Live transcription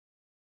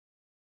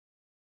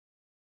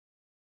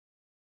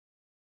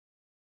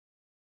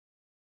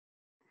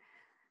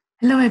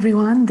Hello,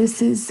 everyone. This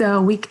is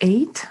week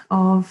 8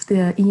 of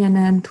the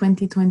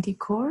ENM2020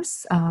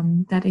 course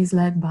that is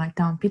led by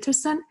Tom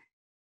Peterson.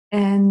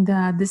 And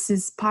this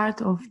is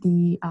part of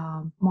the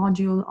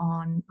module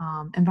on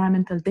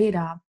environmental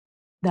data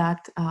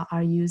that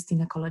are used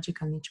in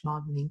ecological niche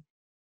modeling.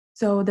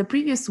 So the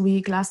previous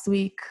week, last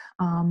week,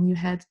 you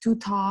had two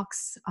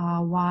talks,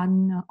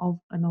 one of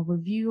an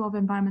overview of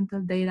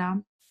environmental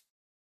data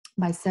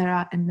by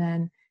Sarah, and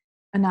then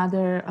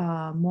another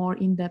more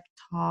in-depth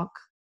talk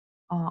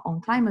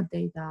on climate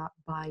data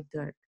by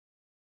Dirk.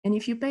 And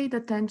if you paid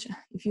attention,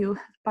 if you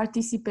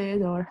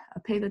participated or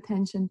paid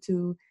attention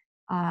to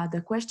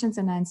the questions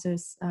and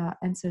answers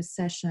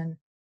session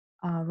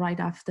right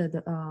after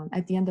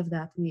at the end of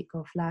that week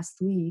of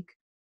last week,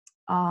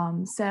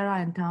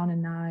 Sarah and Town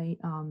and I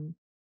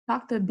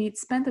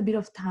spent a bit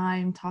of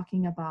time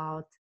talking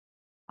about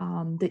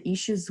the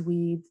issues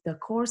with the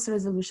coarse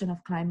resolution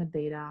of climate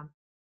data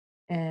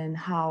and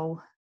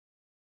how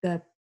the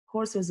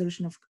coarse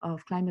resolution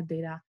of climate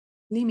data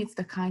limits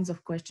the kinds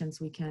of questions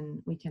we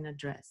can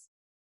address.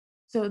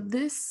 So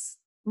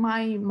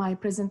my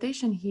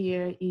presentation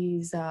here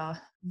is a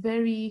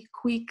very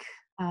quick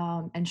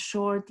and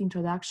short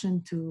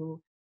introduction to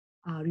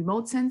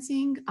remote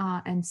sensing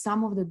and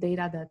some of the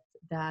data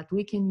that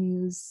we can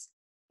use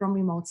from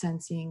remote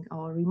sensing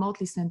or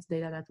remotely sensed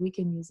data that we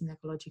can use in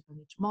ecological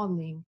niche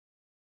modeling,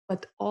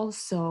 but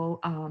also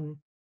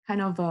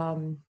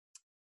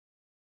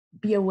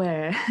be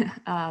aware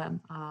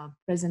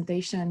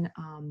presentation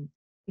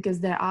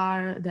because there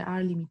are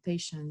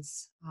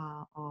limitations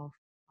of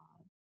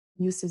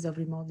uses of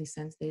remotely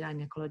sensed data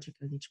in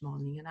ecological niche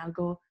modeling, and I'll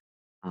go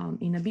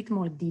in a bit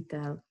more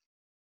detail.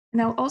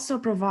 And I'll also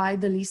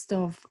provide the list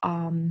of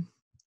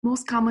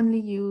most commonly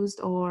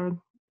used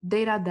or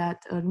data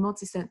that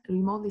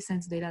remotely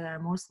sensed data that are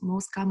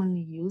most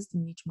commonly used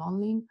in niche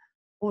modeling,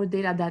 or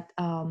data that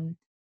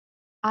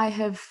I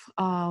have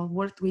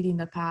worked with in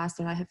the past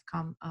or I have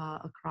come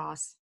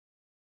across,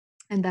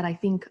 and that I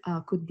think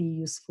could be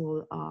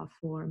useful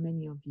for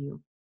many of you.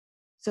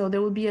 So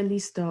there will be a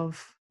list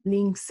of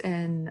links,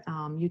 and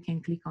you can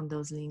click on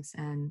those links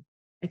and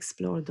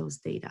explore those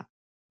data.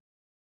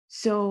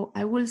 So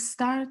I will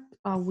start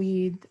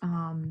with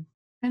kind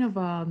of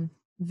a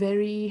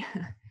very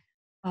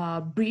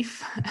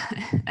brief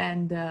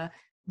and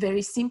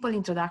very simple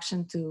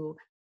introduction to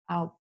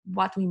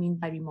what we mean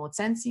by remote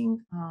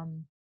sensing.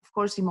 Of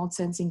course, remote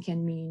sensing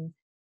can mean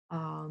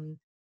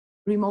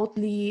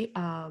remotely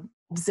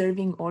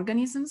observing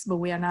organisms, but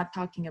we are not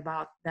talking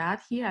about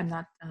that here. I'm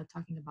not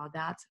talking about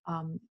that.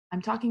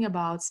 I'm talking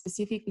about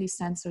specifically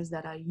sensors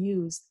that are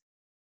used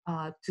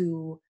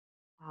to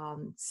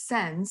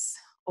sense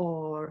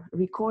or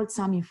record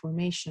some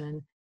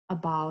information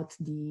about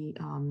the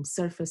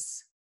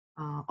surface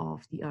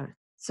of the Earth.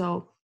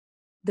 So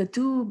the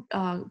two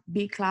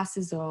big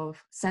classes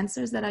of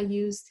sensors that are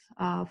used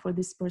for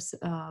this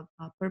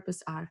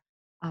purpose are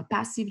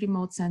passive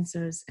remote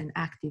sensors and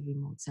active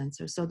remote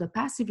sensors. So the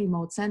passive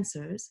remote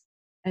sensors,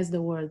 as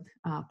the word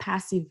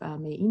passive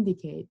may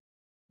indicate,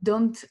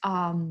 don't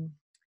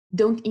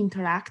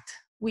interact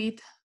with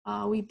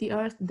the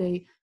Earth.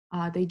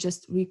 They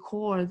just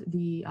record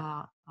the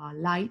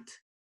light,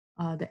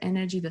 the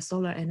energy, the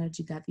solar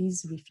energy that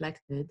is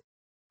reflected,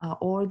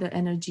 or the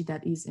energy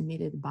that is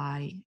emitted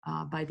by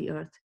the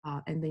Earth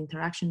and the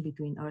interaction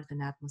between Earth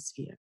and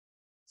atmosphere.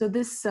 So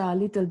this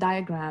little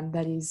diagram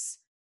that is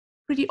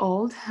pretty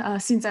old.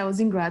 Since I was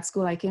in grad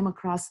school, I came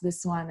across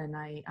this one, and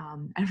I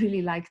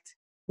really liked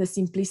the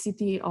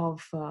simplicity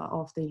of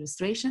the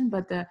illustration.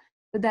 But the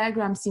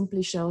diagram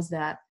simply shows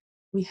that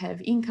we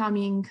have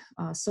incoming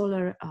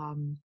solar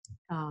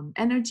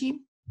energy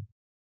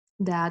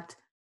that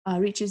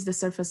reaches the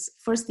surface,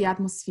 first the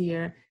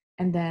atmosphere,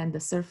 and then the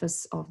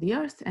surface of the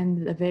Earth,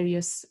 and the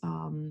various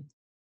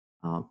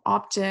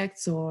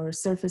objects or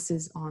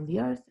surfaces on the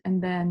Earth.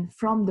 And then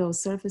from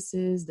those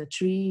surfaces, the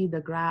tree,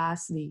 the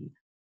grass,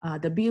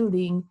 the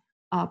building,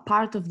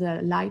 part of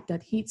the light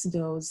that hits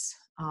those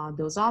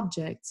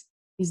objects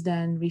is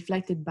then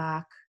reflected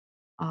back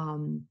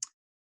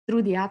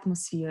through the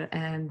atmosphere,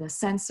 and the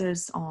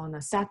sensors on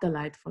a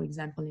satellite, for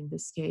example, in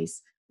this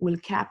case, will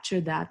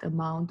capture that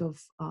amount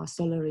of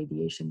solar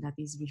radiation that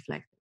is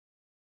reflected.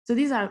 So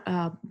these are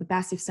the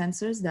passive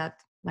sensors that,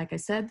 like I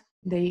said,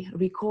 they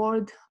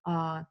record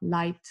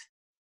light,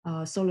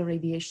 solar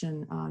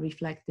radiation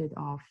reflected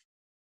off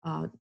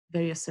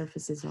various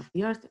surfaces of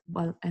the Earth,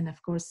 well, and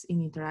of course in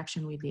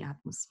interaction with the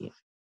atmosphere.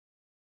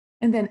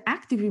 And then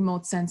active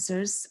remote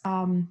sensors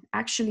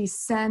actually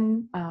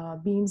send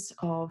beams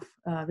of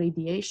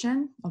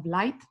radiation, of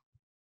light,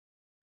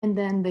 and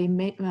then they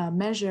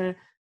measure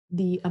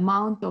the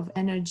amount of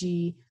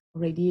energy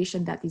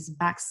radiation that is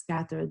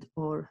backscattered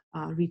or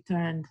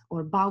returned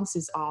or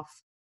bounces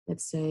off,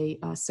 let's say,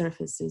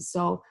 surfaces.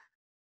 So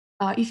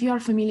if you are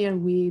familiar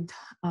with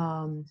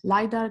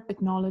LiDAR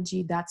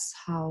technology, that's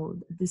how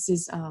this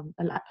is.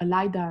 A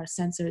LiDAR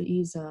sensor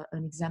is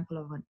an example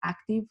of an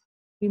active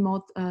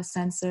remote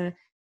sensor.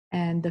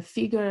 And the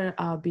figure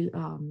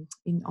on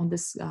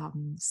this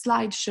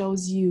slide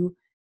shows you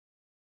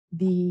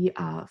the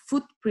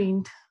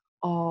footprint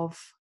of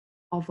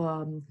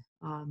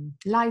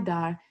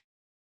LiDAR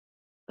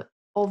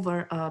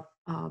over a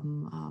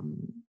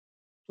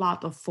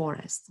plot of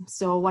forest.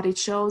 So what it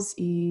shows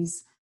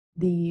is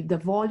the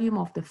volume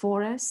of the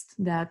forest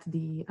that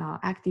the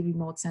active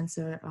remote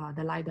sensor,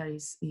 the LiDAR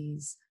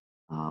is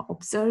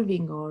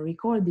observing or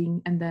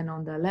recording. And then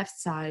on the left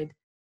side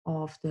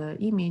of the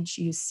image,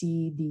 you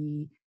see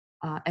the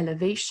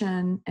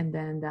elevation and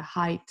then the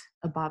height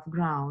above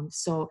ground.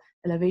 So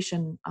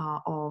elevation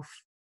of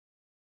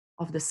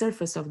the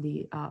surface of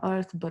the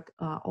earth, but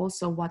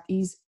also what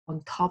is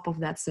on top of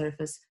that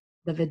surface,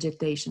 the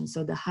vegetation.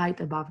 So the height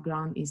above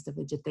ground is the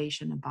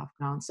vegetation above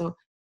ground. So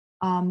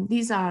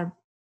these are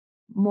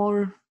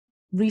more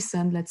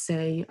recent, let's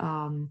say,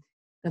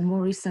 the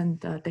more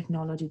recent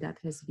technology that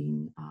has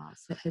been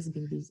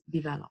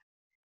developed.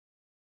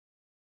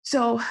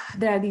 So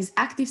there are these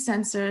active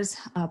sensors,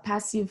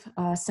 passive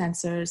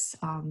sensors,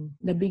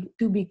 the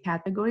two big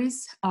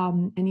categories.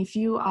 And if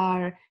you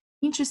are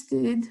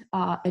interested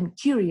and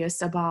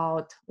curious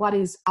about what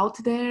is out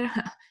there,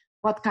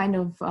 what kind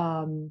of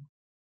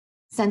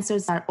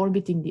sensors are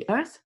orbiting the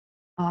Earth.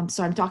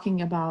 So I'm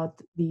talking about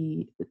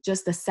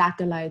just the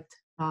satellite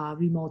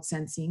remote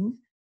sensing.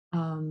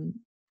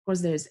 Of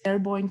course, there's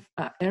airborne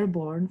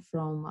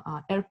from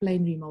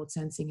airplane remote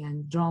sensing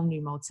and drone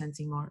remote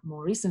sensing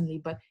more recently.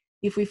 But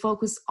if we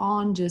focus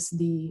on just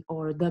the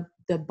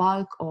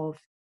bulk of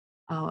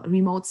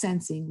remote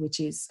sensing, which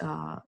is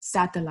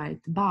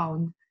satellite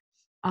bound,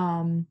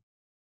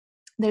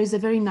 there is a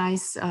very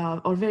nice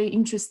or very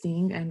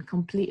interesting and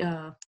complete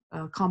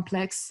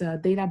complex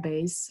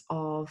database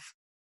of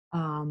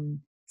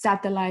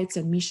satellites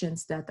and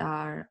missions that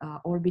are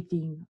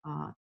orbiting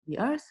the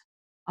Earth,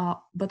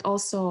 but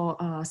also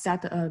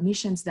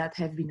missions that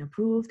have been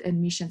approved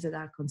and missions that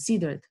are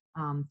considered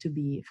to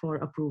be for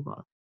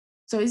approval.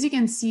 So as you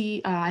can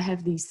see, I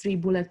have these 3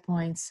 bullet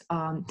points.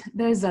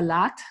 There's a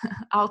lot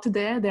out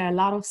there. There are a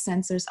lot of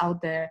sensors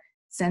out there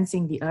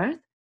sensing the Earth.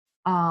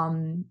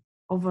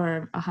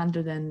 Over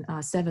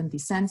 170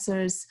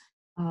 sensors,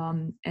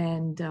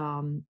 and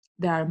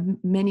there are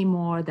many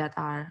more that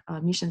are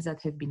missions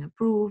that have been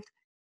approved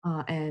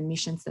and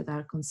missions that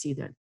are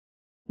considered.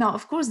 Now,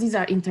 of course, these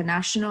are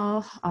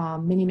international,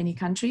 many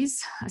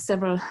countries,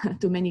 several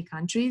to many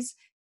countries,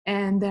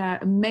 and there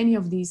are many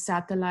of these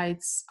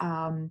satellites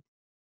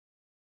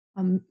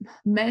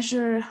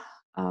measure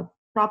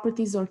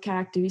properties or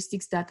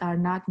characteristics that are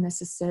not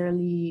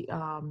necessarily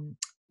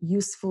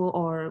useful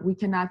or we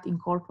cannot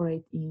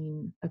incorporate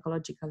in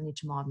ecological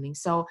niche modeling.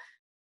 So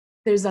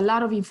there's a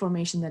lot of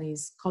information that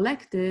is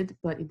collected,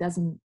 but it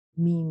doesn't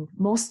mean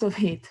most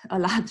of it, a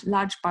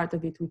large part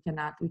of it we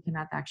cannot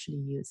actually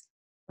use.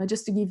 But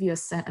just to give you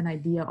an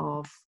idea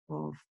of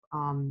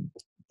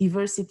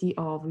diversity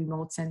of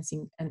remote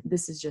sensing, and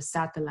this is just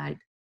satellite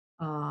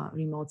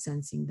remote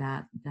sensing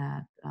that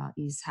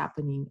is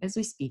happening as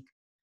we speak.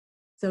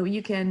 So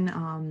you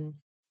can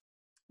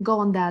go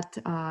on that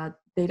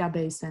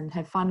database and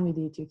have fun with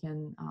it. You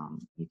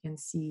can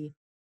see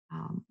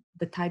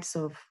the types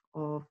of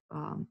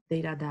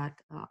data that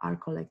are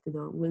collected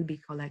or will be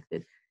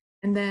collected,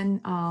 and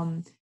then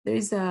there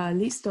is a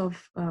list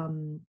of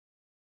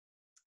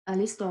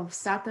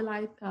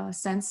satellite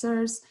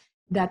sensors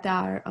that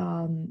are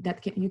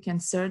you can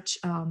search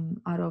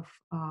out of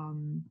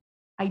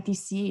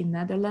ITC in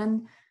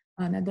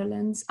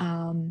Netherlands.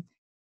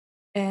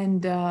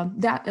 And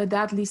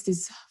that list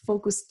is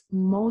focused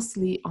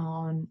mostly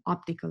on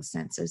optical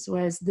sensors,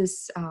 whereas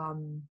this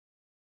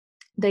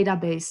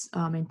database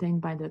maintained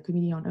by the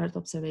Committee on Earth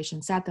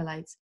Observation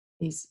Satellites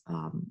is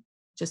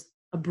just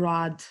a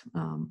broad,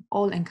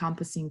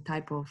 all-encompassing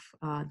type of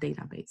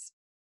database.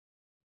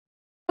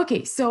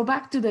 Okay, so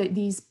back to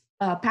these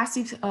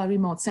passive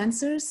remote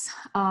sensors,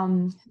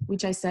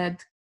 which I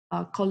said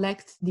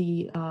collect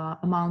the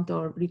amount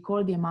or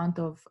record the amount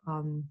of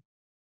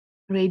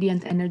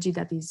radiant energy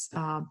that is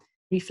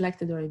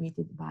reflected or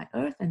emitted by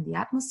Earth and the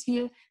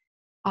atmosphere.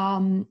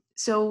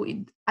 So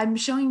I'm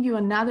showing you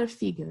another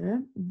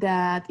figure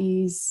that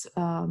is,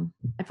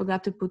 I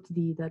forgot to put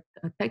the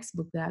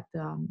textbook that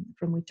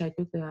from which I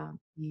took the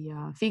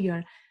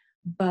figure,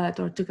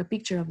 or took a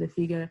picture of the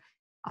figure.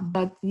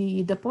 But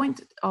the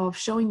point of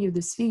showing you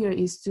this figure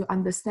is to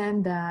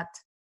understand that,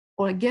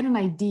 or get an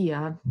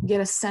idea,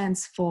 get a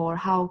sense for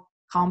how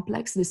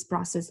complex this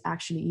process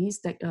actually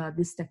is,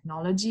 this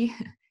technology.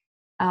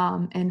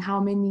 And how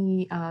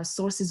many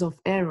sources of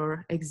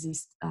error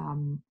exist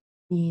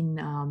in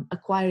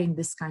acquiring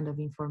this kind of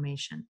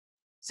information.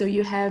 So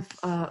you have,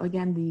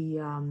 again, the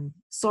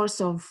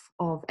source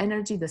of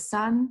energy, the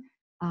sun,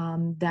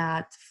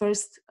 that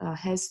first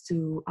has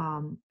to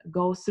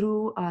go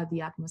through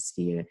the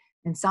atmosphere,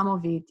 and some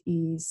of it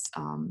is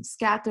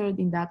scattered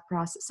in that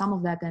process. Some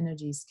of that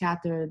energy is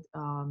scattered,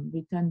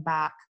 returned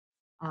back,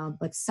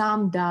 but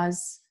some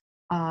does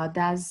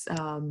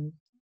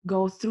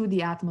go through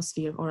the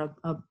atmosphere, or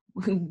a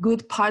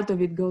good part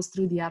of it goes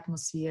through the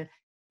atmosphere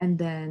and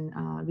then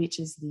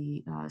reaches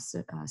the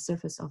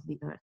surface of the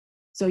Earth.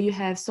 So you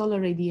have solar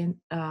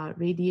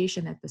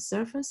radiation at the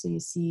surface. So you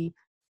see,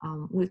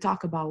 we'll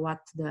talk about what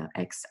the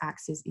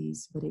x-axis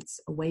is, but it's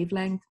a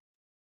wavelength.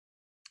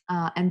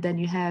 And then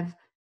you have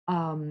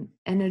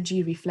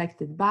energy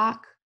reflected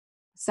back.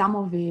 Some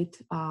of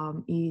it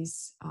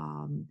is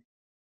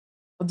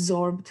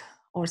absorbed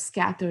or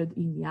scattered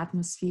in the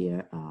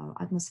atmosphere,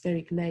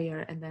 atmospheric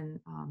layer, and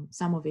then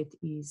some of it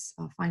is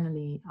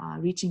finally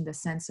reaching the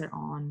sensor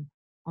on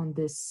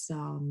this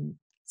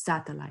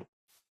satellite.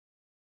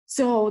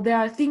 So there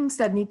are things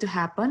that need to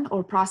happen,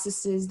 or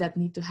processes that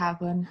need to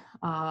happen,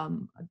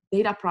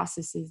 data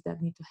processes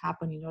that need to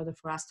happen in order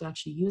for us to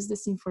actually use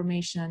this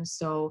information.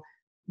 So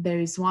there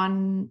is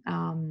one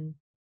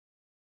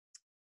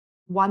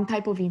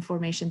type of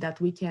information that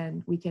we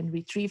can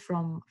retrieve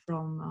from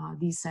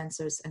these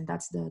sensors, and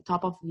that's the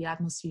top of the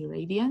atmosphere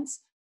radiance.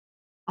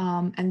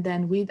 And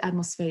then with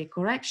atmospheric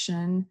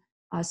correction,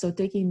 so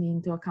taking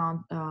into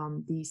account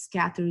the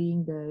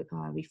scattering, the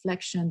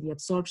reflection, the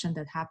absorption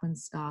that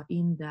happens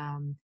in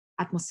the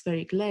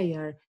atmospheric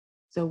layer.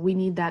 So we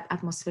need that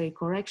atmospheric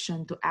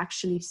correction to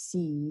actually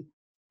see,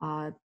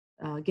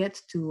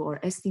 get to or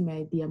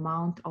estimate the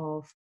amount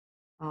of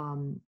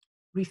light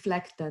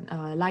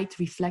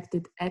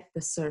reflected at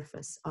the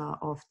surface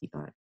of the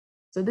Earth.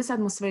 So this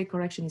atmospheric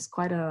correction is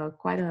quite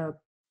a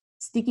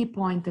sticky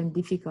point and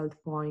difficult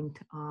point,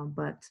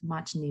 but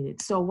much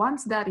needed. So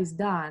once that is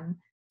done,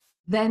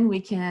 then we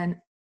can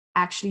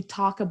actually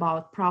talk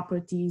about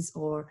properties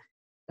or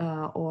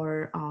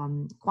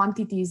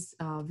quantities,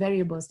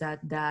 variables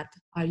that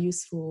are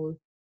useful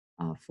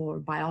for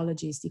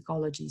biologists,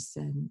 ecologists,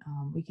 and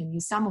we can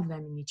use some of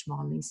them in niche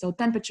modeling. So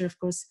temperature, of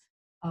course,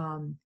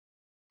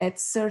 at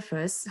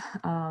surface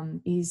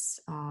is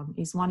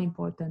one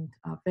important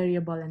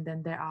variable, and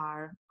then there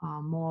are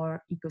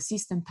more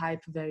ecosystem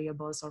type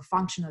variables or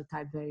functional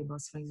type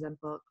variables, for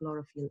example,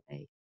 chlorophyll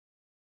A.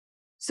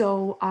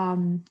 So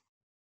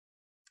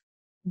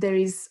there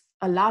is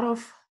a lot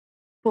of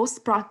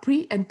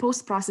pre and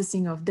post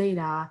processing of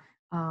data,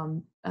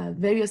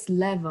 various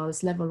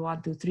levels, level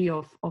 1 to 3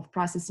 of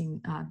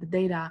processing the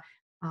data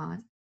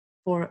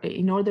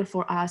in order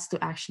for us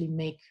to actually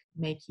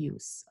make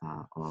use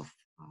of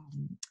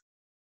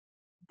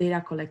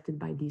data collected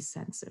by these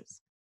sensors.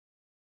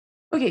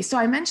 Okay, so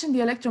I mentioned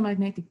the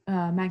electromagnetic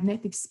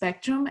magnetic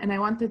spectrum, and I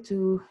wanted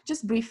to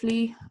just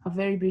briefly,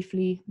 very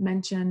briefly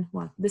mention,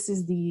 well, this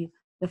is the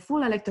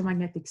full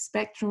electromagnetic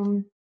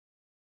spectrum,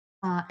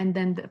 and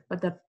then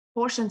the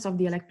portions of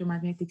the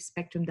electromagnetic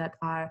spectrum that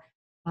are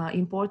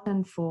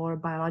important for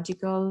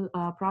biological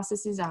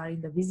processes are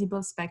in the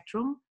visible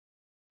spectrum,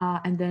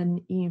 and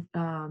then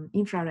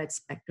infrared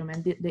spectrum.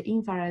 And the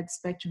infrared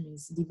spectrum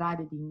is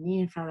divided in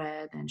near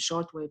infrared and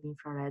shortwave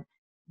infrared.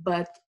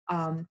 But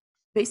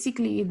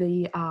basically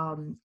the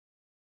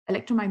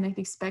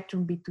electromagnetic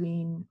spectrum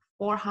between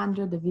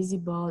 400, the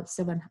visible,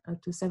 4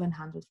 to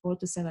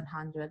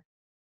 700,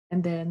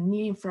 and then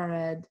near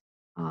infrared,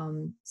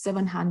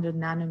 700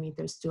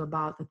 nanometers to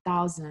about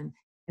 1,000.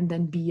 And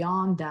then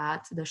beyond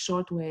that, the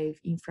shortwave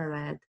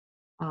infrared,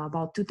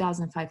 about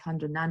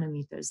 2,500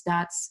 nanometers.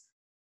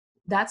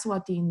 That's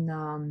what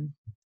in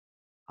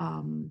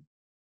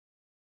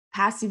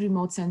passive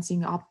remote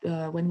sensing,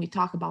 when we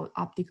talk about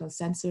optical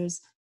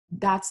sensors,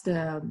 that's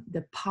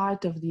the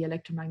part of the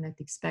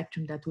electromagnetic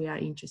spectrum that we are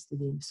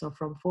interested in. So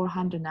from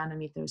 400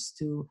 nanometers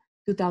to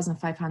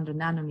 2,500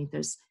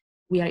 nanometers,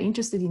 we are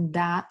interested in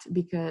that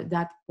because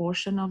that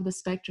portion of the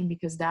spectrum,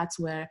 because that's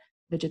where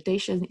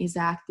vegetation is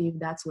active,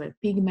 that's where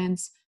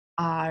pigments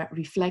are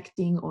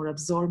reflecting or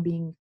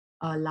absorbing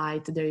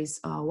light. There is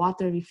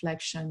water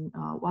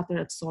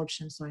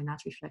absorption, sorry,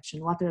 not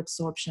reflection, water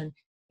absorption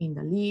in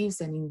the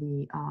leaves and in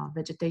the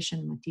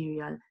vegetation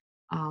material.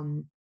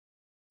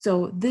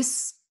 So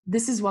this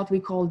is what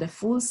we call the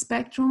full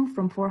spectrum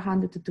from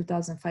 400 to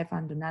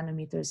 2,500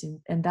 nanometers,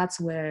 and that's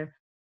where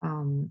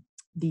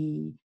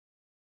the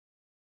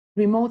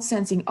remote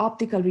sensing,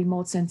 optical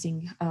remote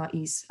sensing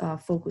is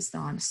focused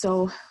on.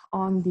 So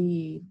on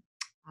the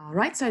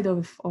right side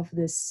of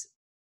this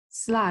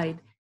slide,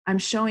 I'm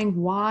showing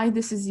why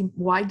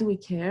do we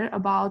care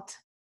about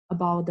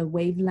the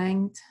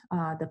wavelength,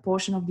 the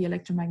portion of the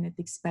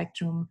electromagnetic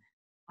spectrum,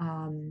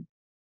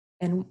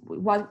 and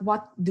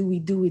what do we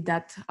do with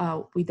that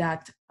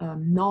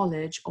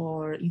knowledge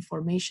or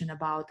information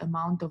about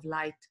amount of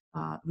light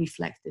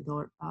reflected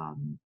or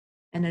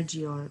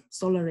energy or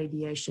solar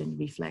radiation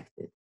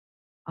reflected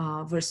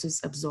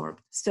versus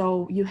absorbed.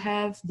 So you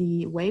have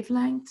the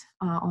wavelength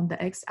on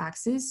the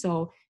x-axis.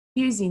 So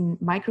here's in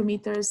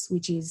micrometers,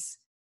 which is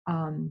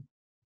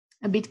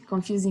a bit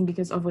confusing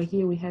because over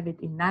here we have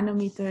it in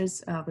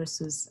nanometers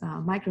versus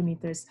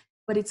micrometers.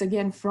 But it's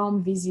again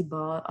from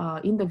visible,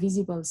 in the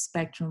visible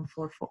spectrum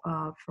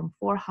from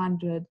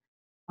 400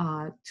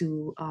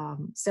 to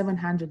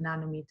 700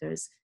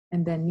 nanometers,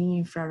 and then near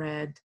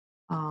infrared.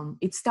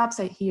 It stops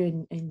at here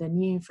in the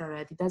near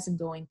infrared. It doesn't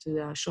go into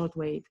the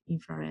shortwave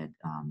infrared,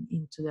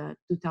 into the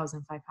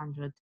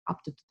 2,500,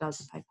 up to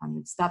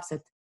 2,500. Stops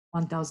at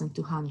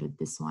 1,200,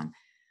 this one.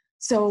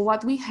 So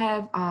what we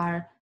have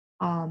are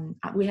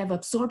we have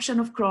absorption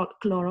of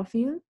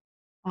chlorophyll.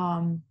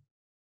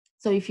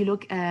 So if you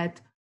look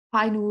at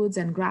pine woods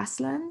and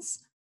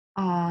grasslands,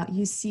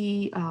 you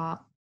see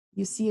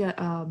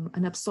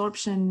an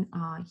absorption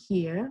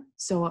here.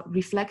 So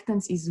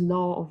reflectance is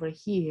low over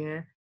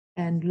here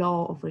and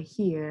low over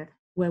here,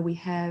 where we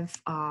have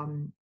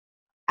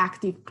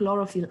active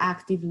chlorophyll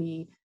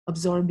actively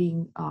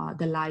absorbing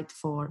the light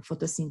for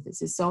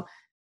photosynthesis.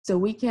 So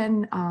we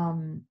can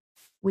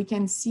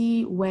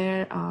see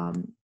where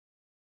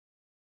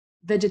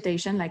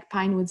vegetation like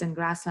pine woods and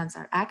grasslands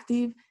are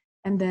active,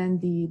 and then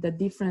the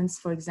difference,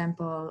 for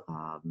example,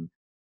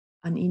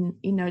 an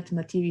inert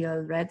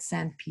material, red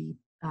sand peat,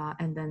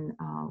 and then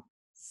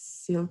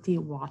silty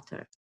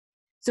water.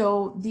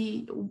 So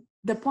the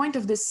point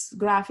of this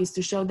graph is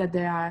to show that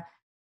there are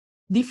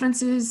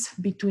differences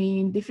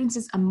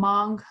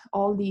among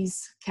all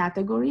these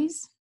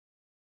categories,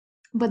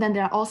 but then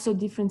there are also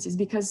differences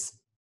because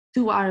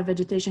two are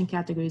vegetation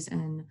categories,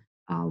 and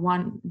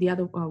one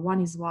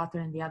is water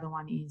and the other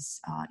one is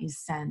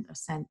sand or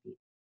sand peat.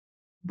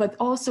 But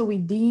also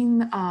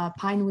within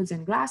pine woods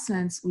and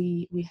grasslands,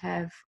 we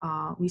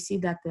see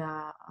that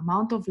the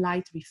amount of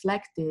light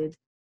reflected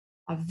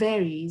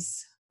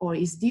varies or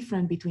is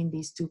different between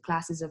these two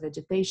classes of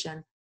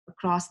vegetation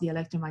across the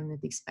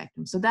electromagnetic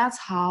spectrum. So that's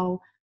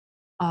how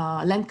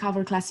land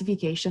cover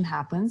classification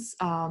happens,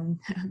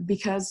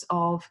 because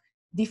of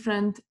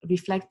different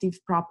reflective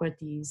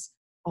properties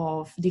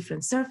of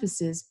different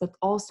surfaces, but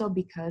also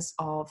because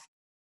of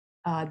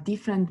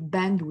different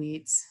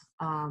bandwidths,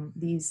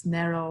 these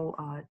narrow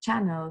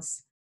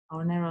channels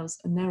or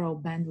narrow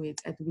bandwidth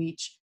at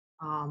which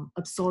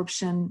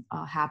absorption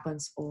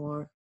happens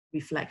or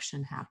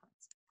reflection happens.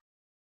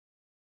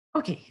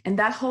 Okay, and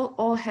that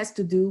all has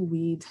to do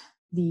with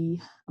the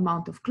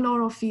amount of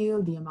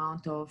chlorophyll, the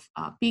amount of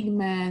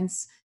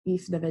pigments,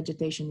 if the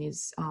vegetation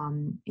is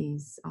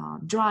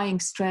drying,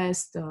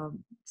 stressed,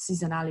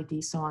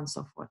 seasonality, so on and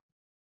so forth.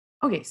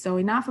 Okay, so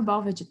enough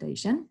about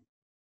vegetation.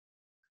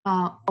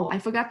 Oh, I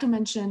forgot to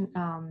mention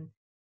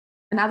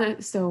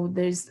so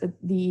there's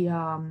the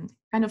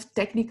kind of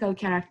technical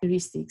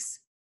characteristics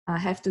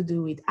have to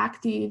do with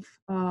active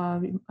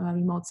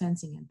remote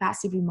sensing and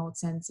passive remote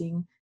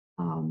sensing.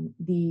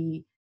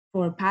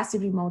 For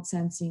passive remote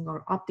sensing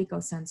or optical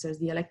sensors,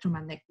 the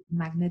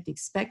electromagnetic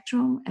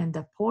spectrum and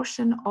the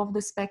portion of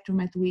the spectrum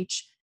at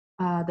which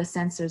the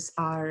sensors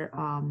are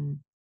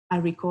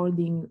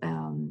recording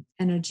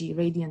energy,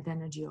 radiant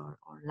energy or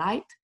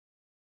light.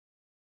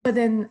 But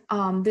then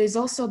there's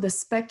also the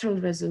spectral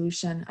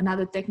resolution,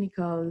 another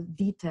technical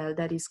detail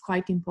that is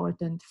quite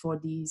important for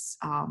these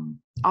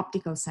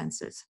optical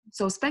sensors.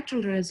 So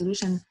spectral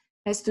resolution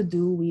has to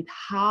do with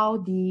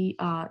how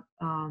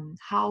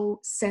how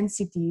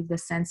sensitive the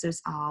sensors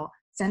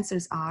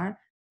are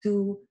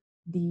to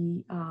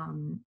the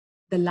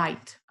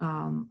light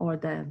or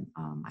the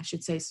I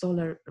should say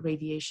solar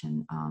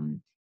radiation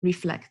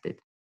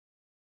reflected.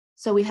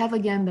 So we have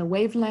again the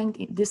wavelength,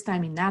 this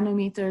time in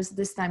nanometers,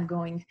 this time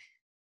going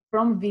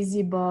from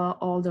visible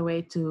all the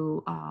way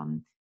to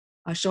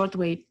a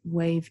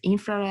shortwave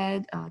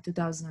infrared,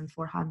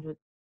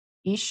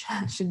 2400-ish,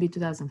 should be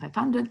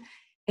 2500.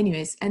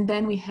 Anyways, and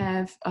then we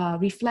have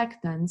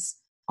reflectance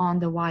on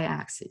the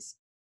y-axis.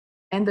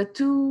 And the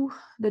two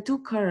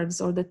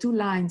curves or the two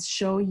lines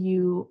show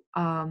you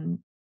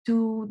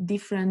two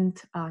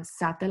different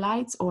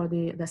satellites or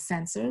the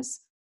sensors,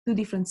 two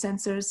different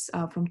sensors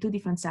from two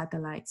different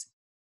satellites.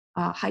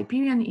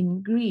 Hyperion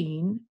in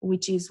green,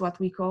 which is what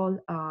we call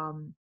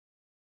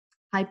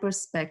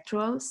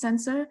hyperspectral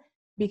sensor,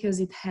 because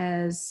it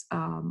has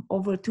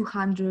over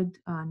 200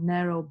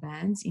 narrow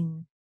bands.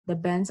 The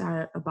bands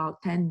are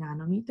about 10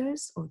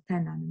 nanometers or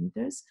 10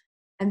 nanometers.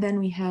 And then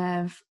we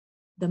have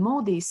the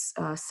MODIS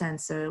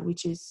sensor,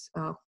 which is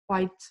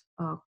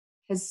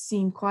has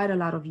seen quite a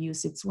lot of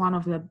use. It's one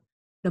of the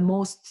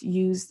most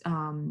used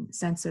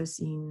sensors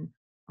in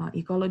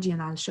ecology,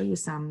 and I'll show you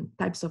some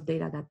types of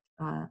data that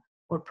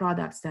or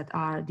products that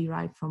are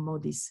derived from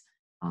MODIS,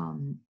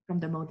 from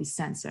the MODIS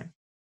sensor.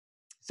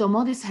 So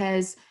MODIS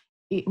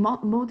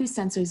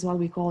sensor is what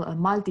we call a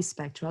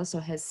multispectral, so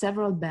it has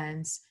several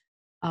bands.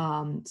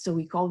 So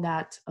we call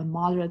that a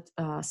moderate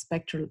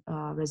spectral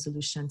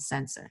resolution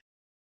sensor.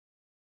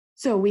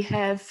 So we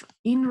have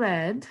in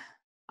red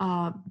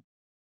a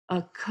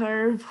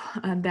curve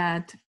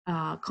that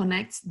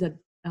connects the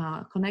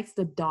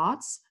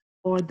dots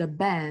or the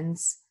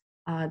bands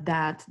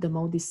that the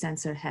MODIS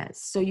sensor has.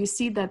 So you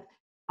see that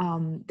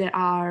there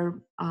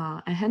are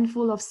a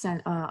handful of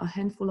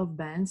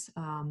bands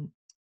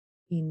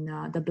in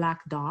the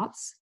black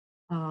dots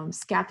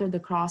scattered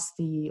across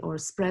or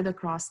spread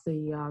acrost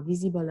the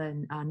visible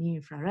and near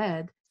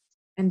infrared.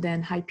 And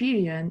then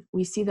Hyperion,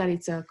 we see that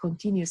it's a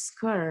continuous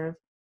curve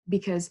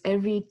because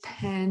every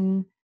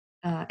 10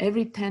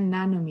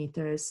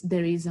 nanometers,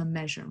 there is a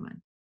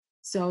measurement.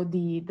 So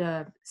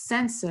the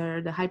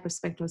sensor, the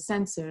hyperspectral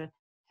sensor,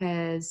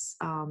 has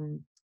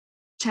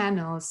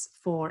channels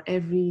for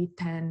every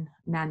 10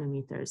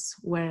 nanometers,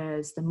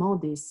 whereas the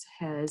MODIS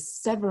has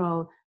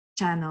several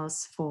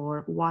channels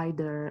for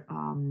wider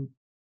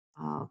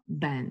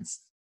bands.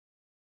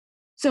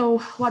 So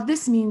what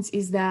this means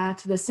is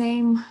that this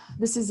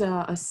is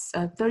a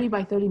 30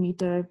 by 30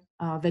 meter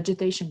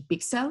vegetation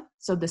pixel.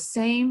 So the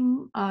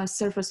same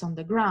surface on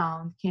the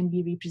ground can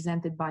be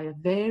represented by a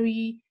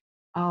very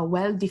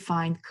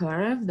well-defined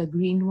curve, the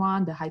green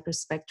one, the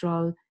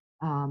hyperspectral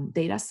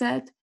data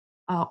set,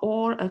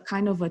 or a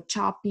kind of a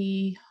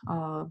choppy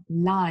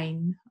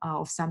line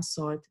of some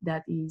sort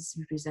that is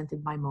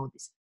represented by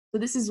MODIS. So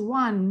this is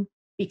one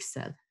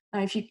pixel.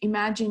 Now, if you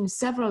imagine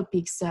several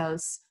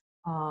pixels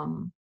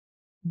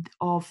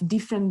of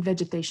different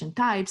vegetation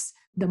types,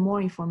 the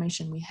more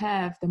information we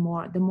have, the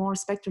more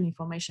spectral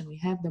information we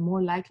have, the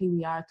more likely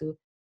we are to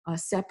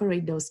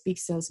separate those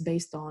pixels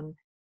based on,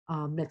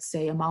 let's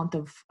say, amount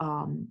of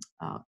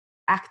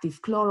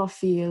active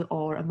chlorophyll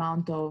or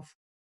amount of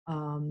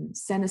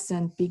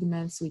senescent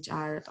pigments, which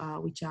are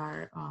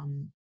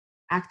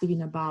active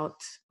in about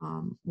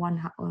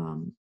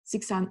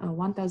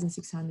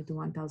 1,600 to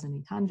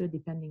 1,800,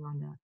 depending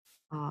on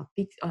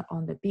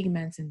the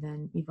pigments, and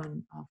then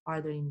even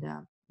farther in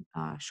the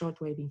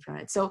shortwave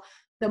infrared. So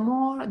the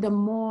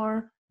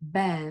more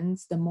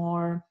bands, the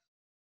more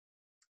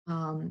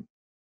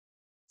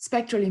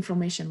spectral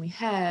information we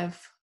have,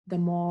 the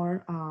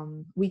more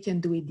we can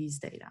do with these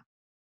data.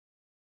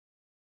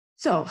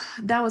 So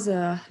that was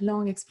a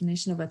long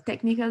explanation of a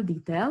technical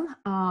detail,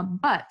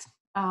 but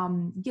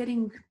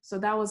so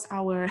that was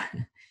our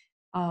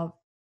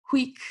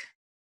quick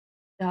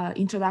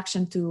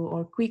introduction to,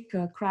 or quick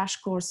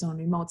crash course on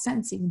remote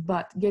sensing.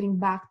 But getting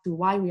back to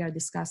why we are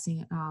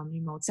discussing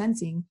remote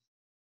sensing,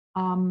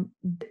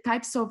 the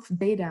types of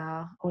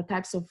data or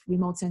types of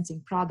remote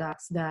sensing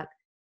products that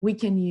we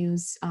can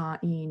use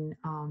in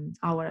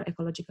our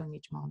ecological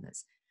niche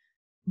models.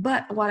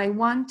 But what I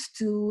want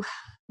to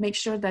make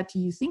sure that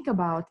you think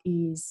about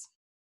is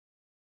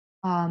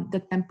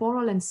the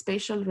temporal and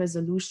spatial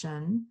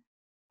resolution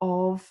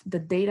of the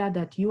data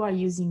that you are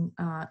using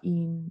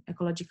in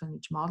ecological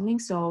niche modeling.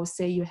 So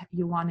say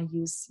you want to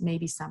use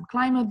maybe some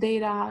climate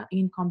data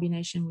in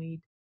combination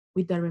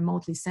with the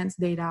remotely sensed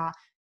data,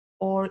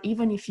 or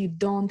even if you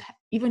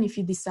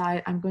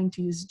decide I'm going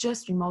to use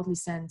just remotely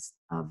sensed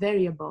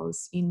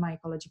variables in my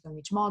ecological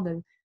niche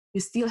model, you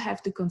still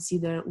have to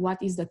consider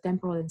what is the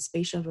temporal and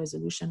spatial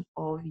resolution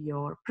of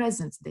your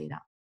presence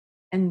data.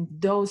 And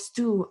those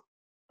two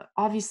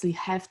obviously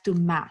have to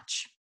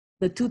match.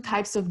 The two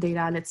types of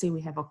data, let's say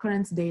we have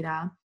occurrence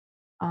data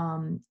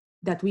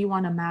that we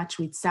want to match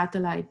with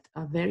satellite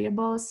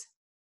variables.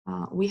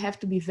 We have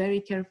to be very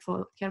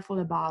careful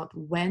about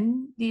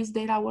when these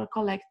data were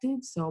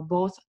collected. So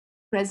both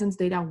presence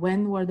data,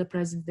 when were the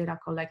presence data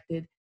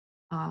collected,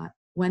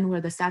 when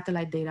were the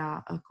satellite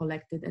data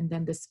collected, and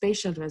then the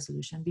spatial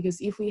resolution.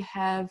 Because if we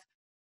have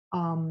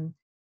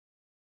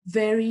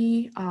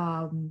very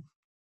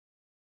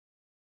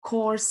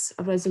coarse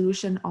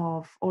resolution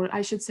of, or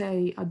I should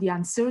say the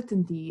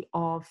uncertainty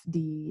of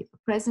the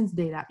presence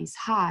data is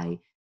high,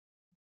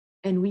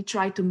 and we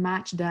try to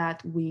match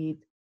that with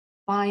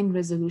fine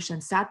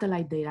resolution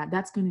satellite data,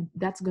 that's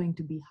going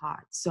to be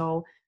hard.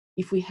 So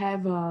if we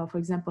have, for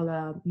example,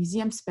 a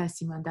museum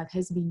specimen that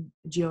has been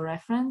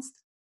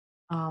georeferenced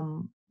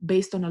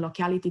based on a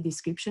locality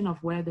description of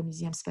where the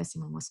museum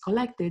specimen was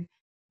collected,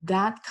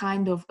 that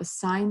kind of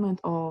assignment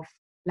of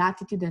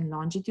latitude and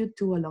longitude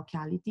to a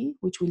locality,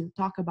 which we'll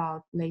talk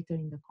about later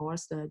in the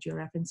course, the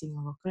georeferencing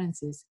of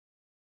occurrences.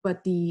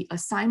 But the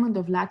assignment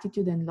of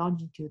latitude and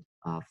longitude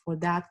for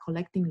that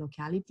collecting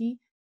locality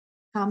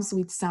comes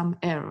with some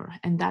error,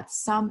 and that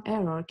some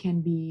error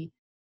can be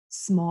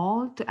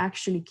small to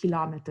actually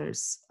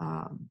kilometers,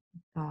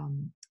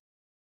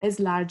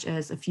 as large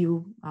as a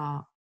few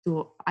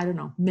to, I don't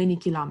know, many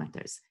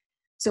kilometers.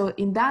 So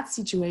in that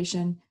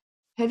situation,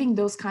 having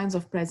those kinds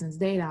of presence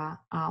data,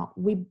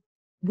 we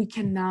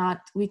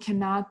cannot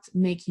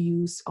make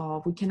use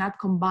of, we cannot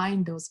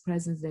combine those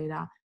presence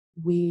data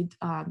with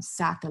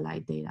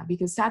satellite data,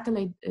 because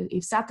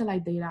if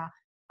satellite data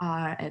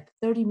are at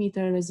 30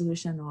 meter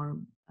resolution or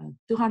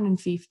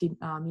 250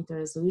 meter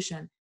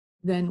resolution,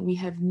 then we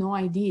have no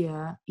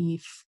idea,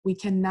 if we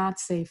cannot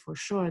say for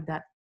sure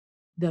that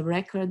the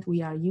record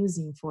we are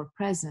using for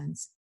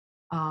presence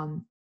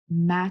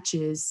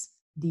matches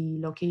the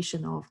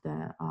location of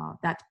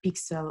that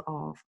pixel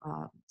of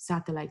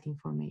satellite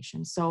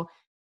information. So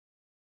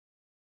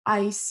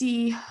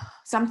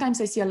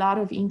sometimes I see a lot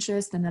of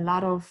interest and a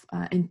lot of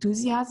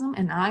enthusiasm,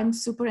 and I'm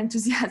super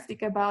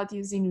enthusiastic about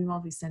using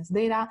remotely sensed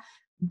data,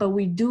 but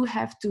we do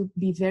have to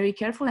be very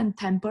careful and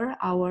temper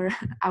our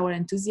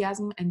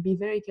enthusiasm, and be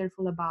very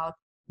careful about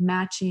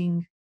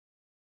matching,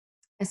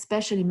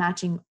 especially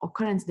matching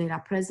occurrence data,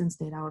 presence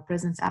data, or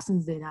presence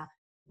absence data,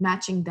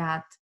 matching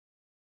that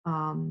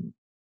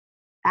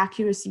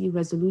accuracy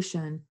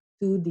resolution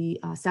to the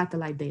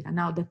satellite data.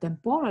 Now, the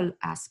temporal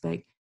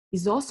aspect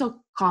is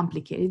also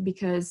complicated,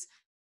 because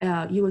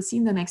you will see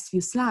in the next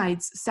few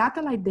slides,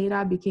 satellite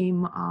data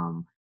became,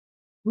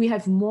 we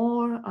have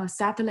more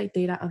satellite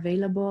data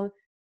available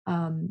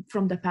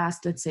from the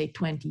past, let's say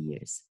 20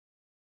 years.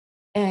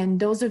 And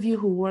those of you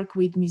who work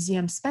with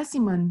museum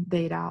specimen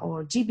data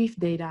or GBIF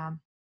data,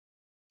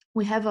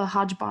 we have a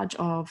hodgepodge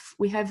of,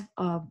 we have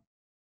a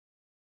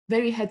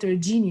very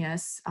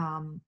heterogeneous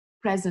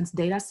presence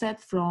data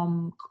set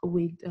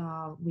with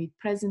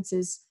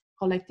presences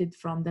collected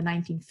from the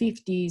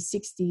 1950s,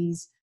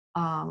 60s,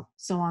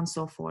 so on and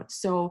so forth.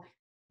 So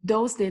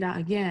those data,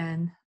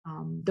 again,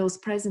 those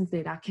presence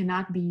data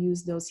cannot be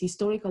used, those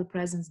historical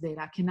presence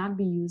data cannot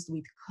be used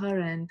with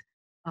current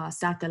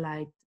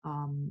satellite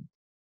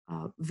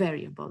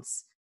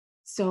variables.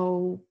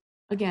 So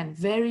again,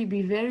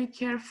 be very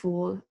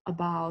careful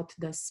about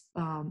this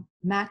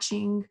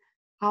matching,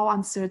 how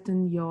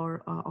uncertain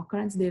your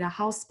occurrence data,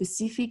 how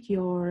specific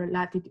your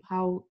latitude,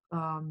 how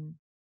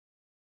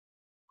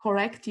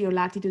correct your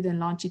latitude and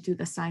longitude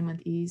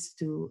assignment is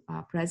to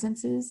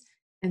presences,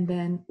 and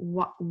then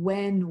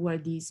when were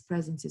these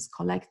presences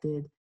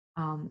collected,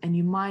 and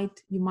you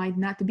might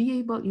not be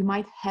able, you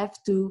might have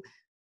to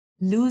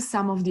lose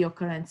some of the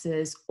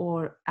occurrences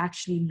or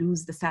actually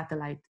lose the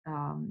satellite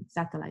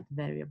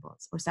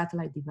variables or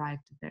satellite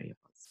derived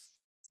variables.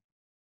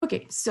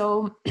 Okay,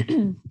 so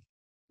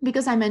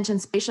because I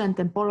mentioned spatial and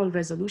temporal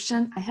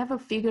resolution, I have a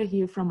figure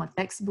here from a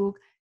textbook.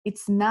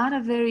 It's not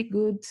a very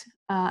good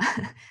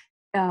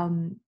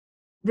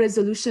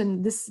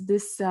resolution.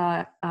 This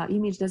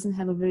image doesn't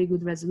have a very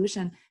good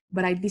resolution,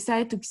 but I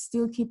decided to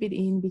still keep it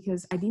in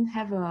because I didn't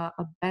have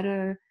a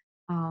better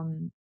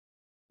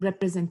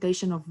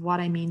representation of what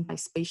I mean by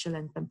spatial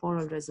and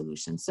temporal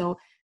resolution. So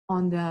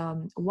on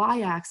the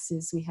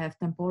y-axis, we have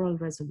temporal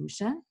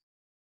resolution.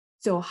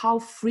 So how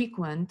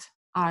frequent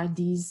are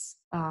these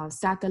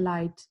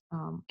satellite,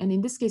 and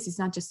in this case, it's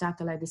not just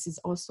satellite, this is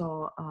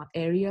also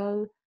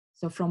aerial,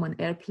 so from an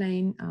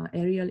airplane,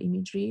 aerial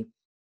imagery.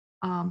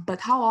 But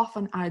how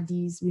often are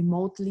these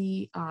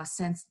remotely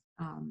sensed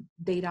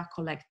data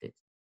collected?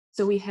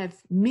 So we have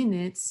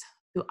minutes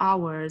to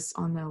hours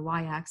on the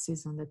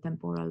y-axis, on the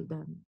temporal,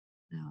 the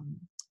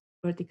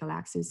vertical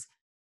axis.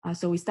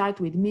 So we start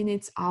with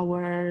minutes,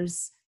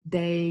 hours,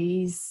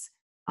 days,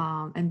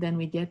 and then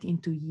we get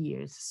into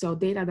years. So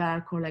data that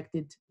are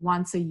collected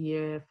once a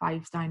year,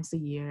 5 times a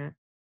year,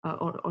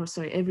 or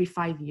sorry, every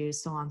 5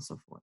 years, so on and so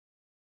forth.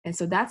 And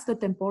so that's the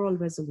temporal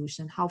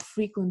resolution, how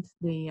frequent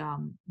the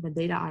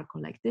data are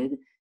collected.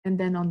 And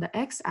then on the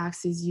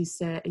x-axis, you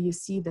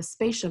see the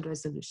spatial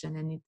resolution,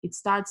 and it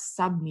starts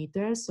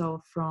sub-meter,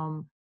 so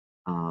from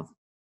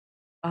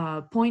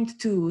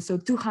 0.2, so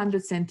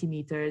 200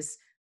 centimeters,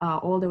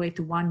 all the way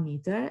to 1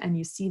 meter. And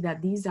you see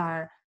that these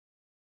are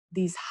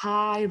these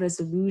high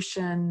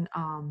resolution,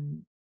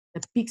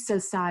 the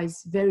pixel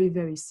size very,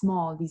 very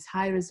small. These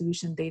high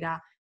resolution data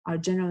are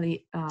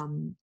generally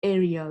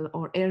aerial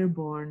or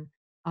airborne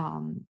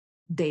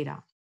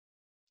data.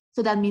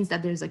 So that means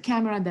that there's a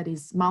camera that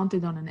is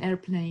mounted on an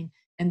airplane,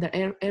 and the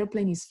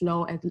airplane is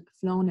flown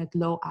at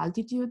low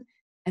altitude,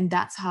 and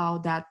that's how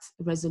that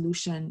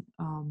resolution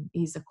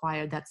is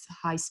acquired. That's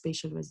high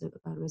spatial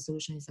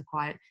resolution is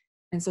acquired.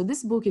 And so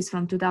this book is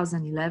from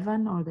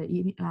 2011, or the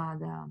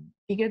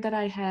figure that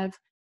I have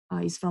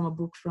is from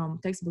a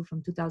textbook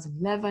from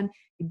 2011.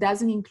 It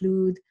doesn't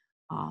include,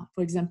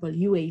 for example,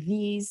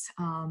 UAVs,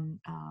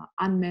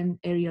 unmanned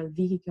aerial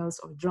vehicles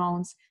or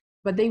drones,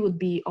 but they would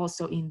be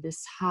also in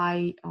this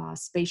high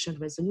spatial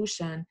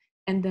resolution.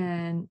 And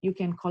then you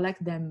can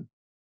collect them,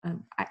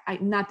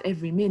 not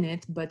every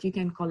minute, but you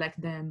can collect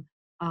them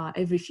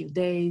every few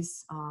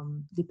days,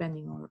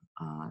 depending on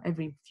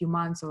every few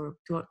months or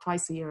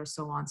twice a year or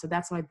so on. So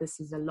that's why this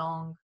is a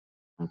long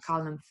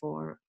column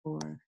for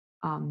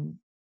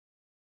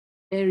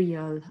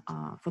aerial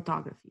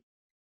photography.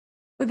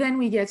 But then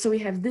we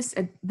have this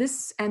at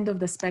this end of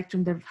the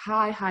spectrum, the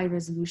high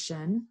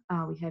resolution,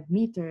 we have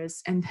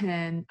meters, and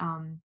then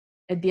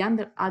at the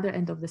other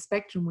end of the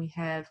spectrum, we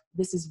have,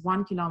 this is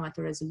 1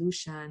 kilometer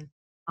resolution,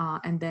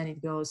 and then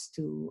it goes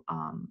to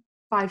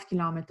 5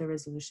 kilometer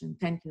resolution,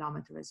 10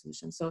 kilometer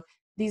resolution. So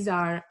these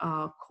are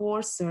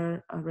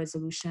coarser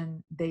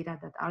resolution data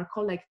that are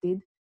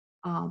collected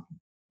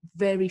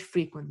very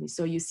frequently.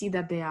 So you see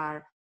that they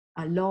are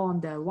low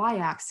on the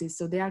y-axis,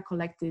 so they are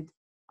collected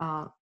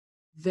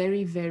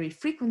very, very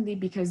frequently,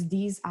 because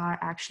these are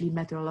actually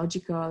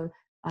meteorological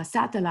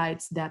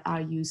satellites that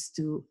are used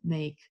to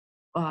make,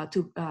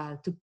 to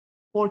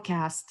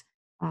forecast,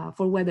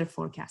 for weather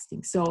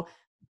forecasting. So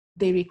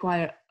they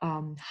require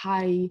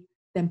high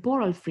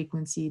temporal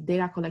frequency,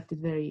 data collected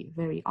very,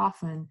 very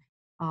often,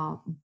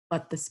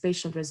 but the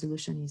spatial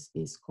resolution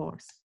is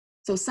coarse.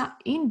 So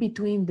in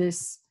between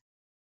this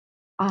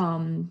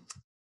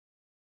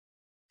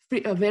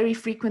a very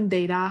frequent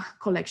data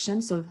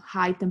collection, so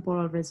high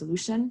temporal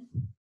resolution,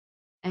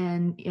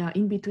 and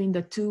in between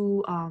the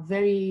two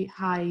very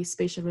high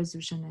spatial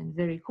resolution and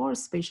very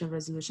coarse spatial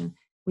resolution,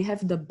 we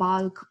have the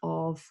bulk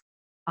of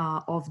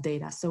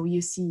data. So you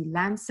see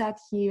Landsat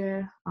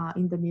here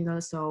in the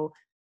middle. So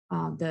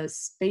the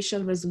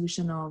spatial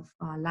resolution of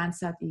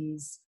Landsat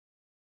is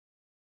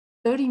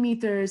 30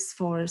 meters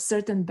for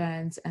certain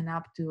bands and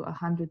up to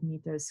 100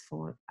 meters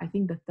for, I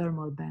think the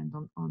thermal band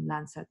on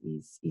Landsat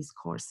is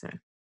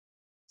coarser.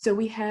 So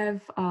we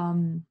have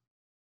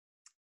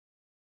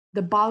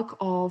the bulk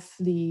of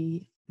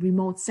the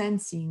remote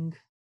sensing,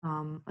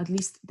 at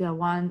least the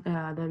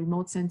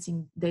remote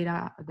sensing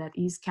data that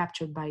is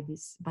captured by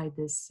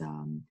this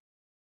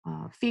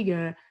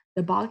figure,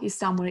 the bulk is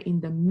somewhere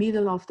in the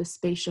middle of the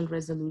spatial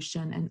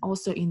resolution and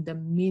also in the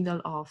middle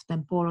of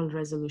temporal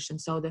resolution.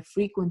 So the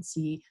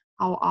frequency,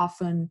 how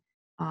often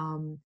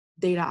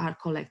data are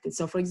collected.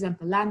 So for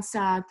example,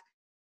 Landsat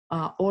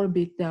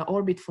orbit, the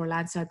orbit for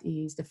Landsat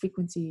is the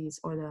frequencies,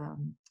 or the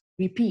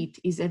repeat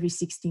is every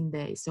 16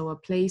 days. So a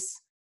place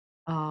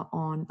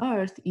on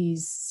Earth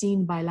is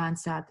seen by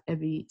Landsat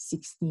every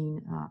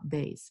 16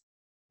 days.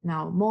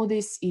 Now,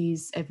 MODIS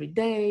is every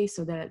day,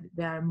 so there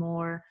are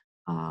more.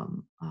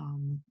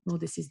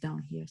 MODIS is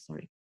down here,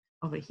 sorry,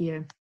 over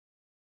here.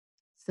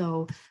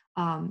 So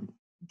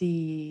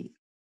the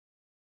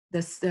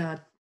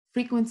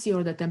frequency,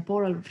 or the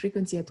temporal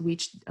frequency at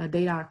which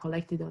data are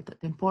collected, or the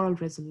temporal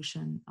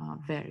resolution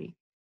vary.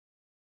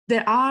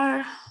 There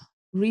are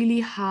really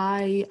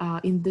high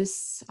in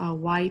this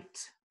white,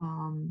 I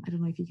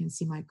don't know if you can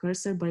see my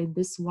cursor, but in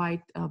this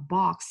white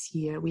box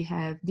here, we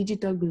have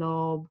Digital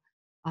Globe,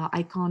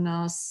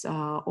 Iconos,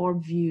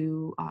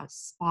 OrbView,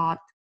 Spot.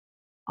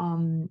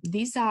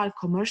 These are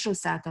commercial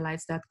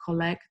satellites that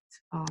collect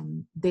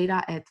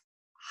data at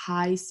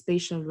high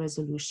spatial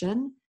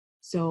resolution,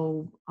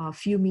 so a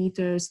few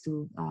meters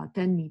to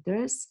 10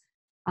 meters.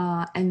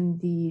 And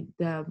the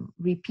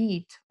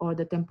repeat, or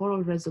the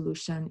temporal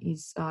resolution,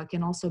 is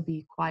can also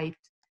be quite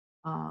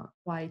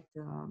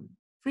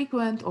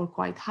frequent or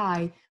quite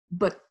high,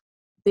 but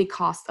they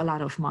cost a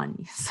lot of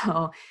money.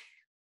 So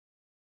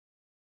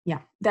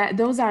yeah,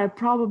 those are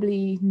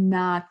probably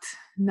not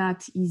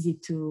easy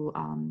to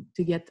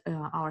get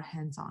our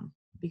hands on,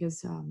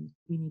 because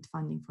we need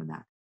funding for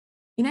that.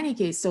 In any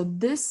case, so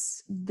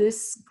this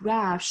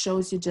graph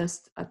shows you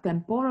just a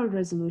temporal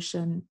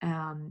resolution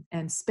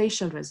and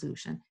spatial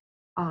resolution.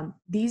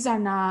 These are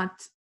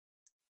not,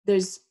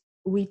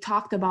 we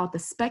talked about the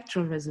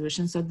spectral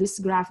resolution, so this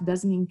graph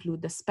doesn't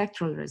include the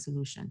spectral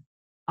resolution,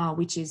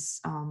 which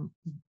is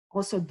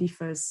also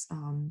differs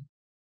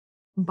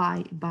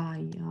by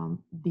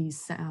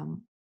these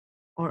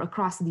or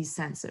across these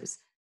sensors.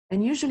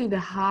 And usually the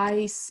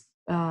high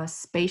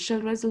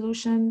spatial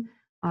resolution,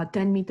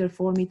 10 meter,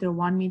 4 meter,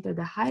 1 meter,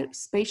 the high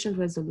spatial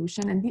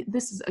resolution, and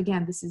this is,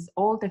 again, this is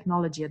all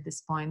technology at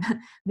this point.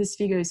 This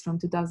figure is from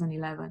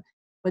 2011,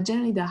 but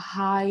generally the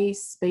high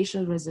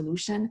spatial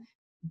resolution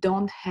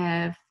don't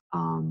have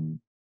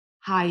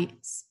high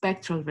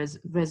spectral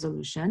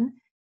resolution.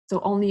 So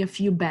only a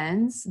few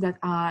bands that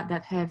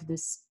have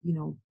this,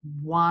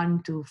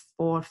 1 to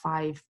 4,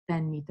 5,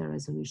 10 meter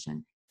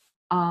resolution.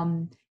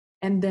 And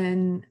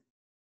then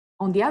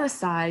on the other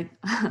side,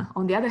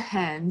 on the other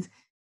hand,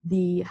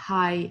 the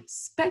high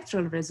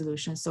spectral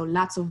resolution, so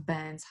lots of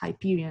bands,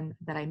 Hyperion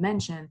that I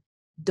mentioned,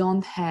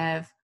 don't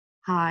have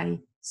high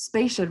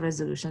spatial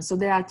resolution. So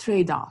there are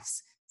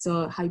trade-offs.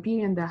 So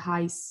Hyperion, the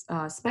high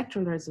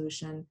spectral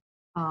resolution,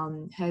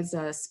 has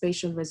a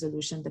spatial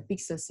resolution, the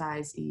pixel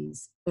size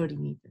is 30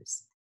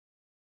 meters.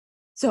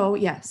 So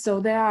yeah, so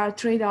there are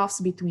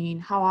trade-offs between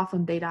how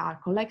often data are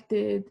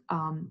collected,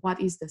 what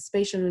is the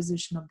spatial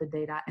resolution of the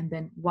data, and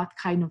then what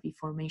kind of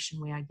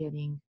information we are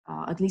getting,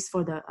 at least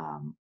for the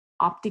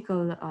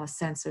optical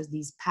sensors,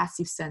 these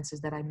passive sensors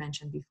that I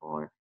mentioned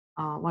before,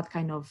 what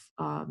kind of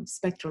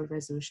spectral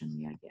resolution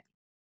we are getting.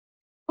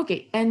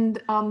 Okay,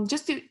 and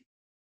just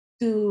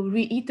to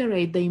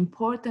reiterate the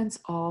importance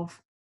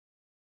of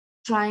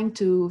trying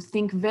to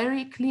think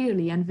very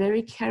clearly and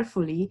very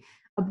carefully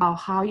about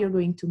how you're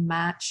going to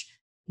match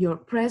your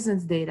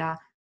presence data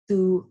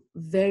to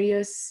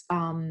various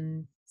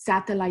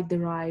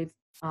satellite-derived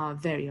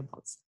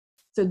variables.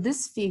 So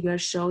this figure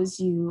shows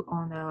you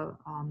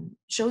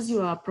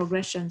a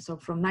progression. So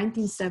from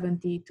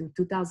 1970 to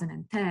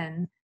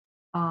 2010,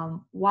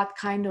 what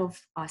kind of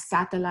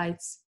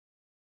satellites,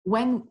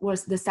 when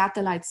was the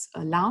satellites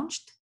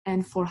launched,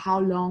 and for how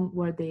long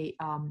were they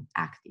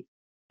active?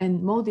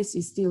 And MODIS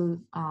is still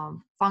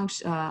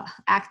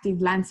active.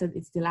 Landsat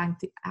is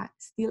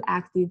still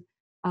active.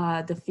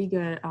 The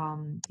figure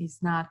is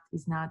not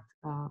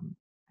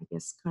I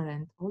guess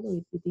current,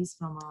 although it is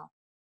from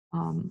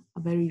a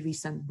very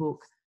recent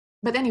book.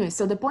 But anyway,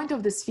 so the point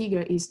of this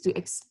figure is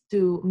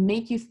to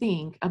make you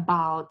think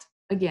about,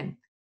 again,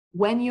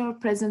 when your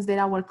presence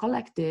data were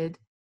collected.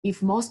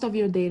 If most of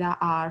your data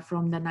are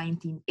from the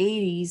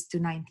 1980s to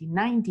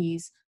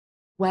 1990s,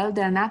 well,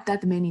 there are not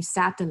that many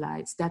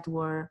satellites that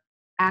were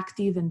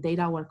active and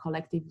data were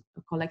collected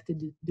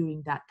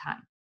during that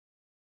time.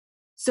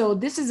 So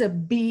this is a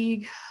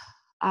big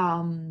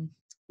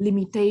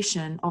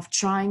limitation of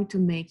trying to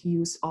make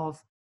use of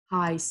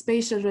high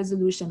spatial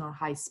resolution or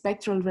high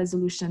spectral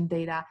resolution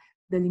data.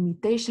 The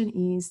limitation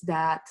is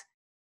that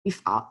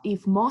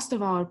if most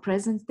of our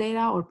presence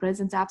data or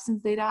presence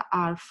absence data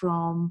are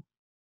from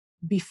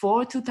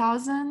before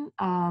 2000,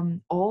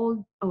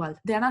 well,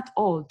 they're not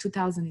old.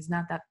 2000 is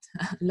not that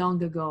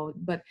long ago,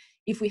 but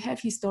if we have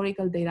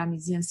historical data,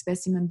 museum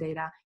specimen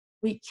data,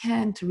 we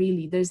can't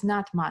really, there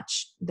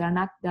are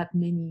not that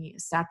many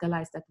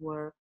satellites that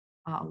were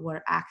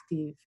were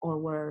active or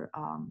were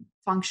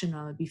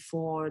functional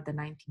before the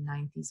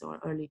 1990s or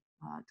early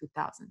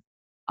 2000s.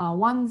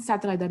 One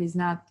satellite that is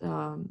not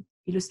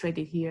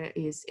illustrated here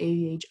is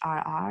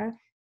AVHRR,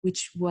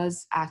 which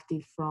was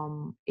active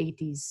from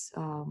 80s,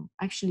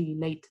 actually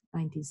late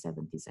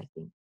 1970s, I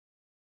think.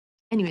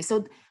 Anyway,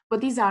 so,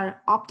 but these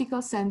are optical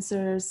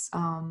sensors,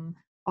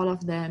 all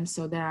of them.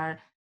 So there are,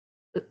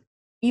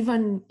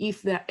 even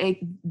if the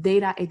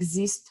data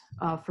exists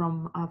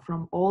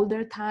from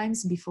older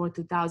times before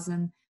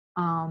 2000,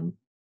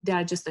 there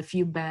are just a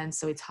few bands,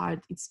 so it's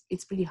hard.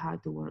 It's pretty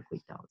hard to work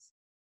with those.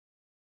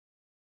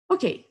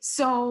 Okay,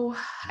 so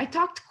I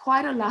talked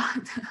quite a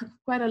lot.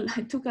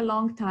 It took a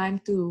long time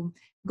to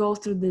go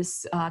through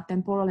this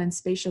temporal and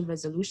spatial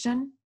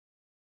resolution,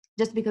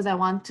 just because I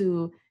want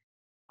to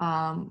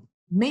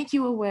make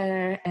you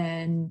aware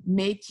and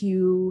make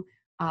you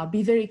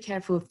be very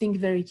careful, think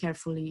very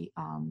carefully,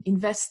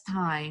 invest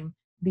time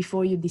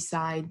before you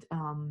decide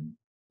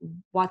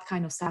what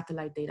kind of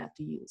satellite data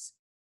to use.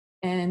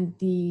 And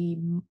the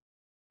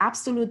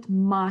absolute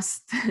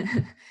must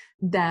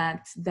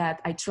that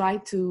I try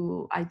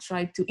to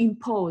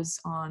impose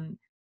on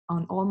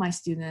all my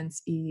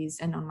students is,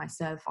 and on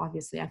myself,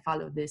 obviously, I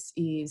follow this,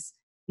 is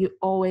you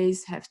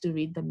always have to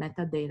read the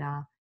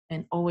metadata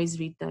and always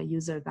read the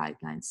user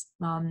guidelines.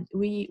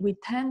 We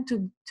tend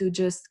to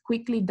just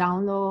quickly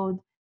download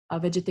a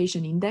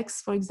vegetation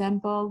index, for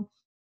example,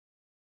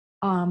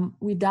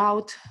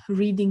 without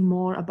reading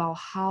more about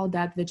how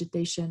that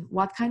vegetation,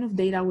 what kind of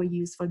data were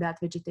used for that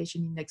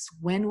vegetation index,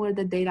 when were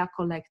the data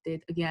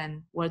collected,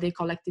 again, were they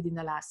collected in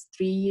the last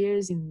 3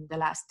 years, in the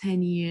last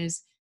 10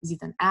 years, is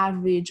it an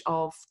average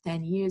of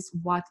 10 years,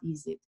 what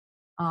is it?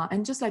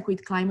 And just like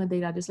with climate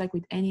data, just like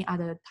with any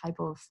other type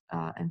of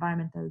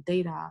environmental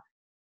data,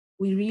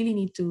 we really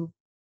need to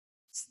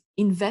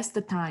invest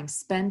the time,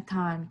 spend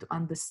time to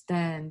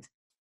understand,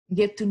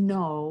 get to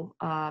know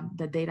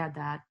the data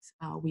that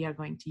we are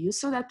going to use,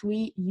 so that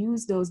we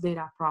use those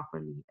data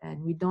properly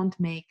and we don't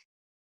make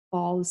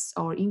false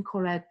or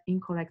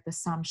incorrect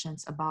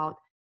assumptions about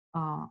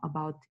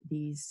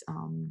these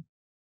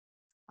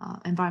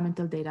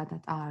environmental data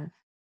that are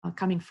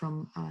coming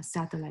from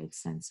satellite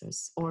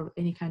sensors or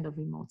any kind of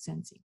remote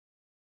sensing.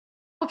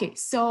 Okay,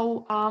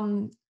 so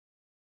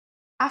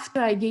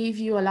after I gave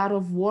you a lot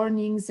of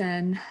warnings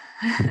and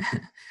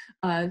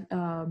I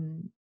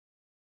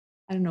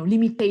don't know,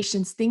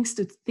 limitations, things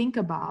to think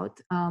about,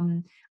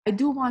 I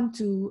do want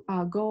to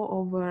go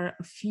over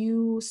a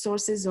few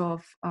sources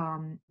of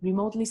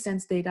remotely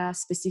sensed data,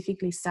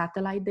 specifically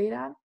satellite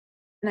data.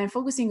 And I'm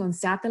focusing on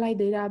satellite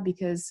data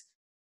because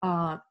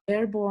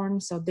airborne,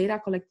 so data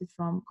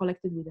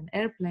collected with an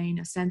airplane,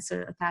 a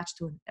sensor attached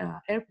to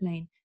an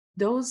airplane,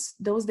 those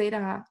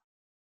data,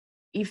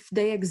 if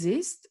they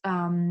exist,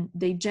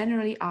 they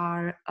generally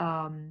are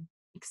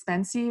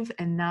expensive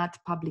and not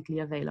publicly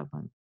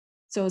available.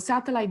 So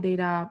satellite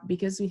data,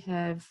 because we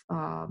have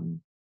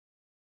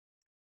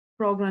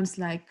programs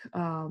like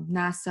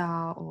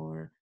NASA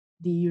or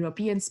the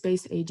European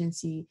Space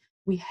Agency,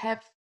 we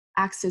have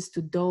access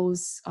to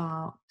those,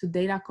 to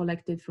data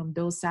collected from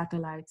those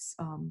satellites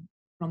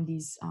from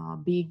these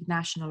big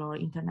national or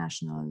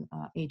international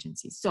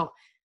agencies. So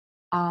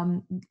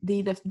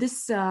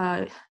this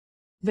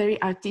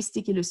very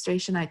artistic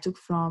illustration I took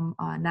from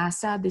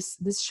NASA,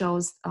 this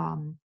shows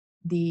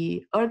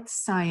the Earth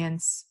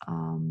science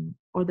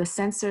or the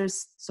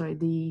sensors, sorry,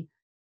 the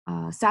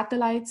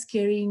satellites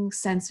carrying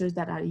sensors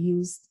that are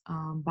used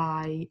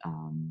by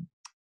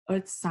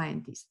Earth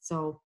scientists.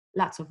 So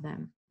lots of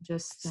them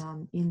just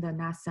in the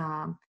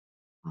NASA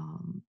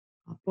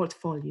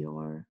portfolio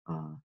or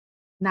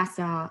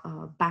NASA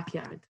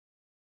backyard.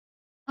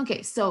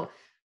 Okay, so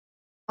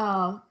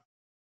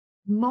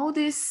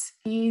MODIS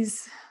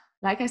is,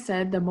 like I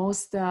said, the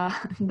most,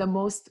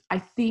 I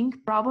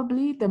think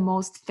probably the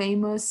most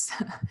famous,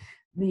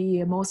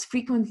 the most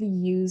frequently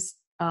used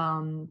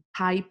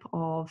type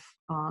of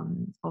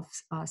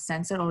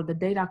sensor, or the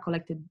data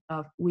collected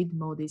with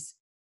MODIS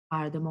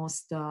are the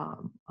most,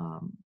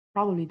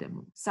 probably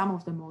some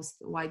of the most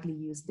widely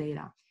used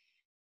data.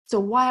 So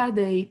why are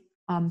they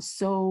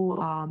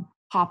so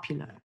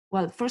popular?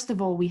 Well, first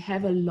of all,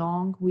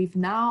 we've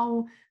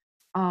now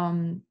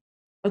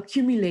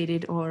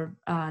accumulated, or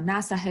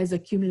NASA has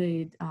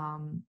accumulated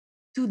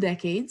 2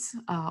 decades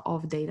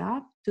of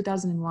data,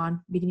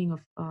 2001, beginning of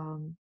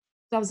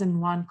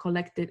 2001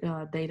 collected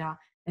data,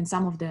 and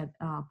some of the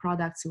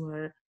products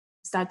were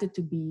started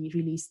to be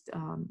released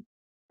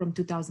from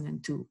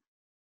 2002.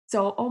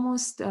 So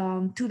almost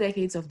 2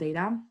 decades of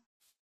data,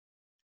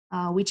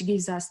 which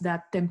gives us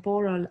that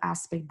temporal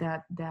aspect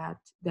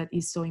that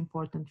is so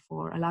important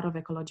for a lot of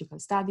ecological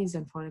studies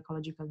and for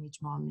ecological niche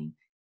modeling.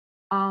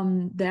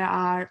 There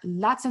are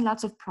lots and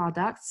lots of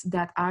products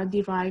that are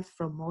derived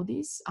from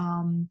MODIS.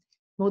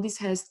 MODIS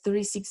has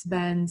 36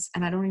 bands,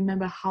 and I don't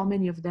remember how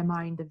many of them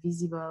are in the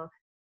visible.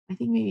 I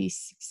think maybe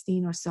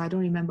 16 or so. I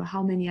don't remember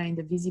how many are in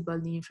the visible,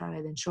 near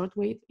infrared, and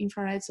shortwave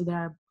infrared. So there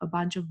are a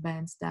bunch of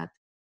bands that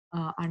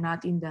are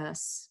not in the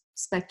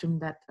spectrum,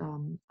 that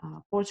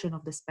portion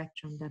of the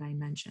spectrum that I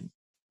mentioned.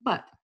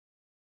 But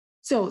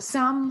So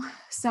some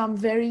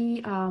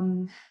very,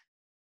 I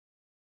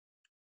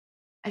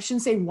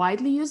shouldn't say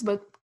widely used,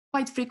 but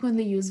quite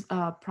frequently used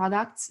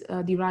products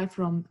derived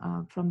from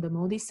the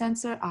MODIS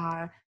sensor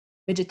are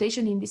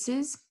vegetation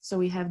indices. So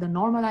we have the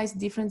normalized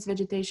difference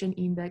vegetation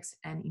index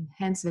and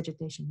enhanced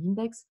vegetation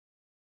index.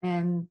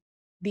 And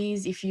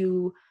these, if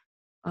you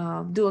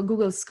do a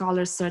Google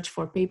Scholar search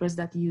for papers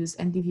that use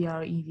NDVI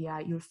or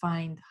EVI, you'll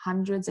find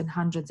hundreds and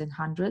hundreds and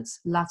hundreds,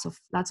 lots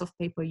of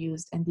paper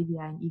used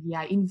NDVI and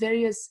EVI in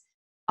various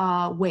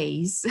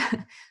ways,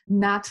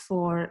 not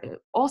for,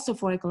 also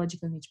for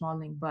ecological niche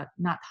modeling, but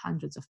not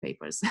hundreds of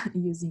papers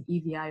using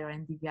EVI or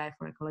NDVI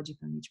for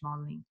ecological niche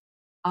modeling.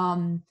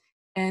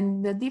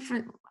 And the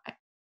different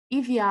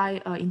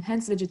EVI,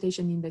 enhanced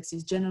vegetation index,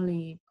 is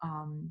generally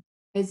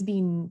has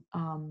been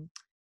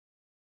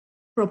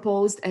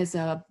proposed as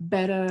a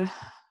better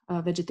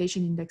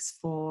vegetation index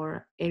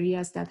for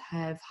areas that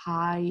have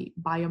high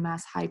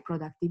biomass, high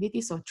productivity,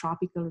 so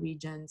tropical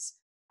regions.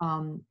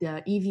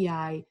 The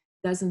EVI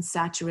doesn't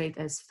saturate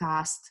as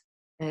fast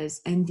as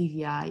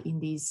NDVI in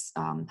these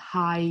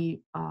high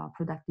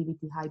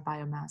productivity, high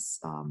biomass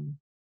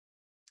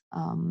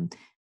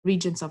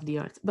regions of the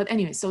earth. But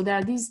anyway, so there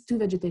are these two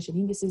vegetation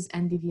indices,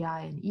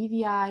 NDVI and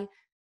EVI.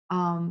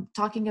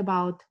 Talking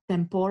about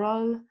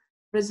temporal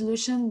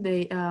resolution,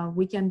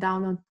 we can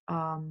download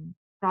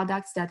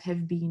products that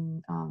have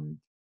been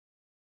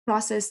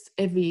processed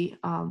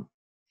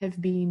have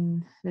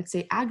been, let's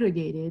say,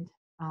 aggregated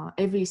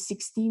every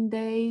 16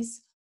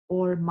 days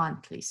or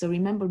monthly. So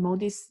remember,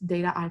 MODIS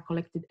data are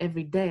collected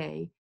every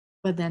day,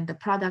 but then the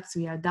products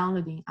we are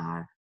downloading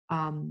are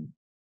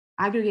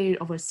aggregated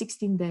over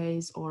 16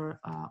 days or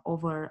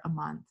over a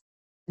month.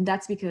 And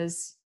that's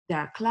because there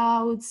are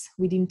clouds.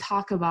 We didn't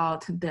talk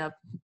about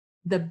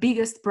the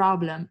biggest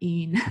problem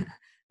in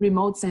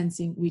remote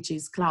sensing, which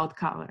is cloud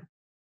cover.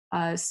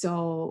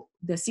 So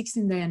the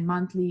 16-day and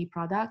monthly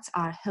products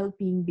are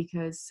helping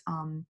because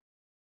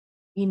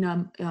in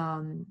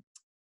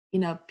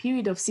a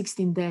period of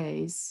 16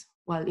 days,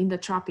 well, in the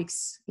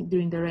tropics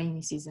during the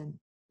rainy season,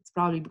 it's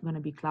probably going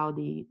to be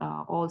cloudy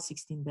all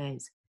 16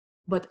 days.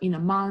 But in a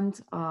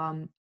month,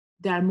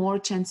 there are more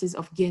chances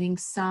of getting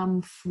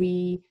some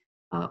free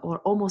or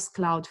almost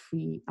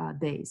cloud-free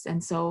days,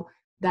 and so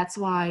that's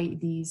why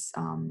these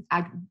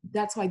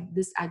that's why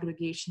this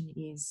aggregation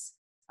is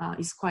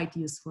quite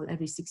useful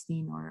every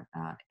 16 or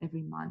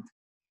every month.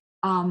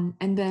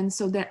 And then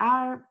so there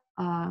are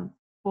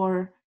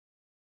for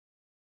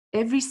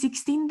every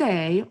 16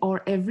 day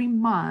or every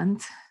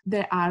month,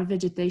 there are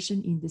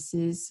vegetation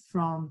indices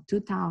from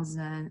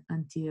 2000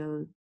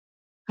 until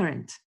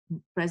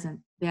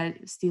present. They are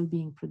still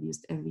being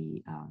produced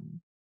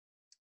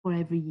for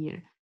every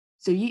year.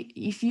 So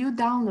if you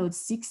download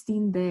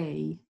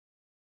 16-day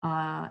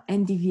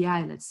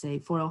NDVI, let's say,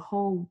 for a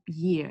whole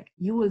year,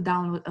 you will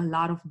download a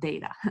lot of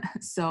data.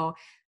 So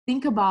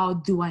think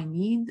about, do I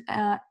need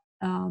a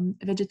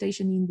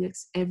vegetation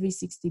index every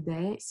 16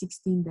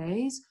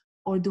 days,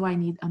 or do I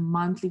need a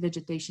monthly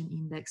vegetation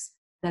index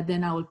that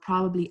then I will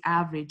probably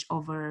average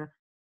over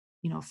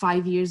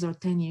 5 years or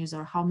 10 years,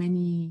 or how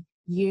many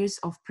years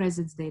of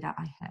presence data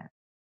I have.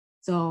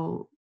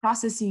 So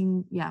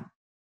processing,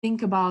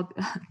 think about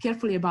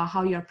carefully about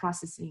how you are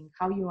processing,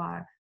 how you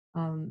are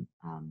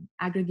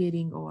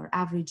aggregating or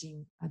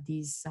averaging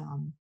these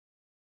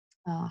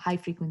high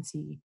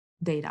frequency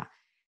data.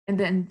 And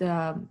then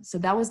so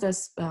that was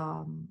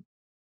the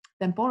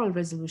temporal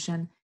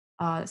resolution.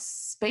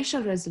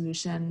 Spatial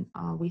resolution,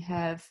 we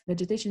have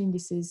vegetation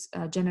indices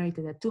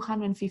generated at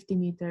 250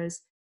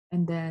 meters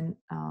and then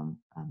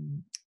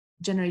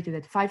generated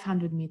at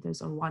 500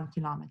 meters or 1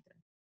 kilometer.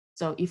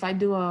 So if I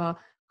do a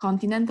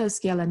continental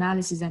scale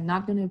analysis, I'm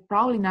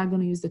probably not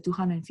going to use the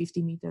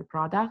 250 meter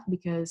product,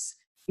 because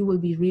it will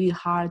be really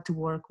hard to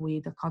work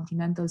with a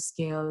continental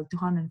scale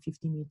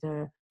 250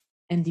 meter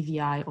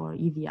NDVI or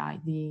EVI.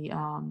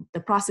 The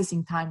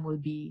processing time will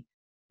be,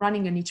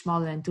 running a niche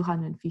model and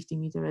 250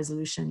 meter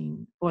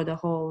resolution for the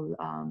whole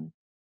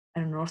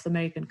North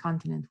American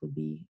continent would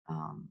be,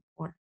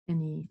 or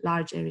any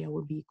large area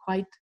would be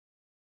quite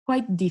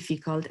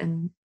difficult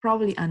and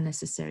probably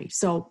unnecessary.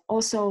 So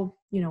also,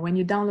 when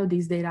you download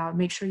these data,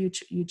 make sure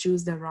you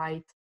choose the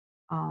right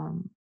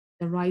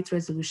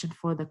resolution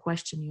for the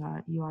question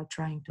you are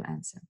trying to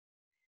answer.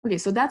 Okay,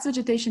 so that's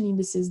vegetation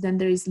indices. Then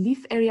there is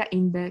leaf area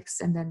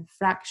index, and then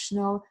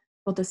fractional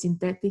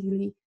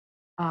photosynthetically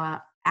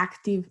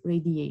active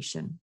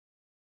radiation.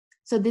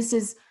 So this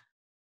is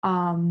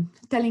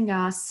telling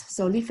us,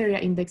 so leaf area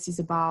index is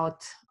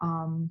about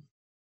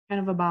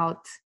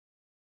about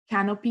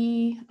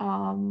canopy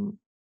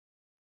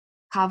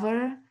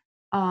cover,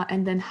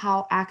 and then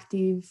how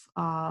active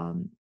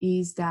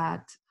is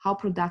that, how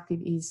productive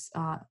is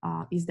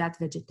that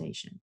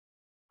vegetation.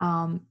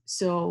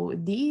 So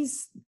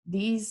these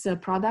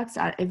products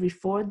are every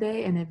 4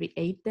 day and every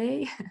 8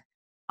 day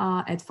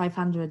at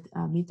 500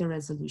 meter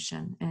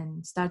resolution,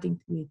 and starting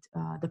with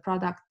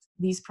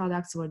these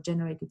products were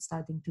generated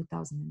starting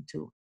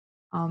 2002.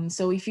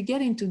 So if you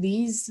get into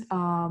these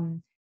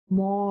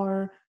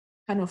more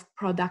kind of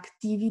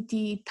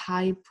productivity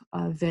type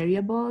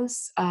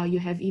variables, you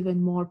have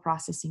even more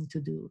processing to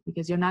do,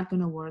 because you're not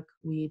going to work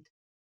with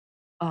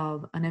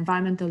an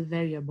environmental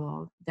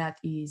variable that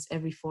is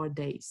every 4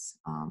 days.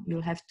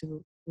 You'll have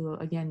to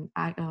again,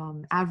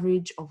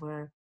 average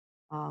over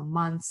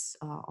months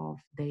of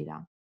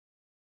data.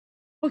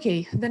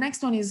 Okay, the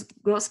next one is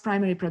gross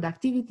primary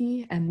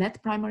productivity and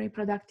net primary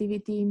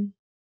productivity.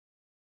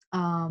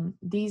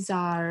 These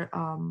are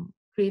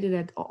created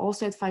at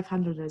also at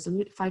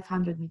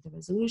 500 meter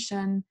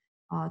resolution,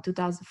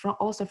 2000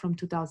 also from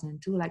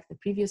 2002, like the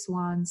previous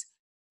ones.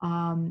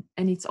 And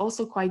it's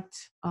also quite,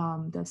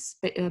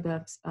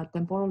 the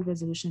temporal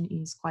resolution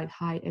is quite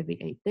high every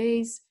 8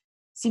 days.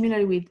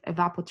 Similarly with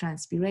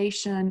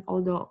evapotranspiration,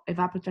 although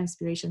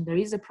evapotranspiration, there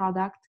is a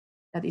product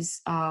that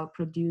is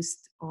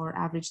produced or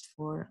averaged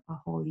for a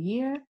whole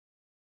year,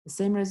 the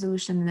same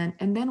resolution.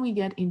 And then we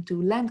get into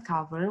land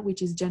cover,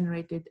 which is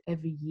generated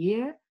every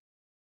year.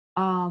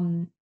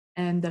 And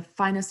the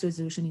finest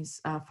resolution is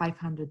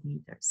 500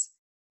 meters.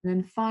 And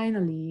then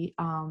finally,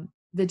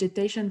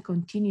 vegetation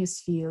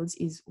continuous fields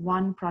is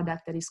one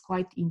product that is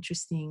quite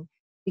interesting,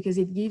 because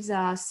it gives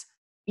us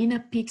in a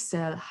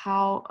pixel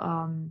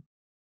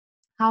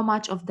how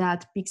much of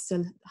that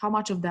pixel, how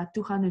much of that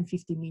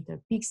 250 meter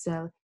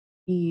pixel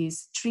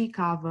is tree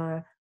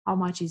cover, how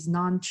much is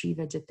non-tree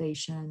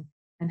vegetation,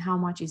 and how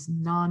much is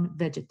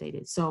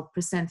non-vegetated. So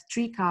percent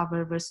tree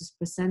cover versus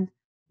percent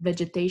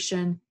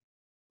vegetation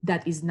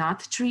that is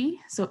not tree,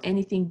 so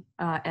anything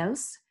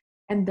else,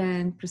 and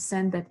then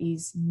percent that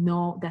is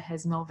that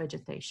has no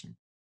vegetation.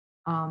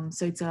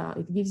 So it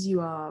gives you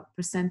a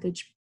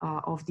percentage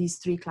of these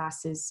three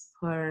classes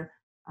per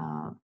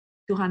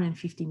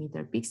 250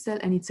 meter pixel,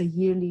 and it's a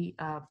yearly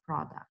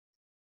product.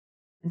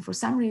 And for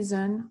some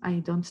reason, I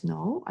don't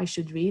know, I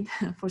should read,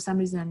 for some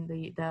reason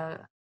the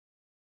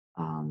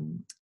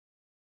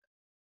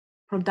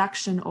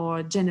production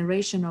or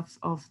generation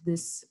of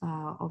this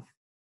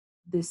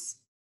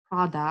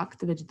product,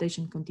 the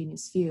vegetation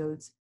continuous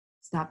fields,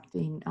 stopped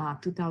in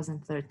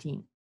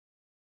 2013.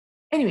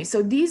 Anyway,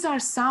 so these are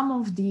some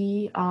of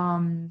the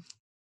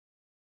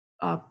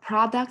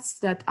products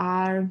that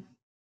are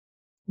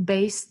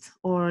based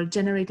or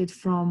generated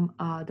from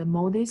the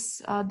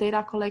MODIS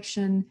data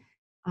collection.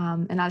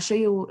 And I'll show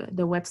you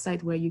the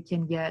website where you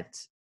can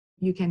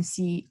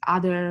see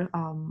other,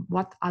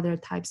 what other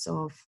types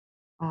of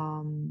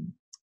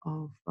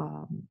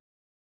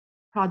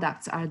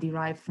products are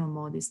derived from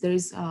MODIS. There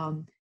is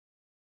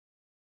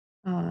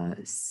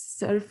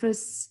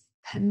surface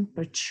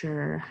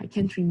temperature. I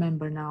can't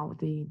remember now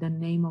the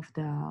name of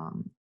the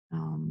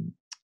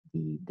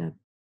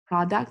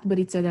product, but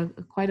it's at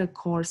quite a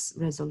coarse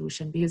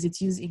resolution because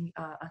it's using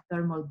a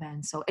thermal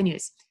band. So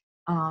anyways,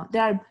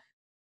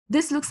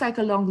 this looks like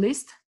a long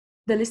list.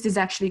 The list is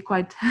actually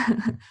quite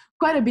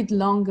quite a bit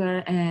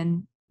longer,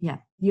 and yeah,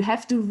 you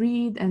have to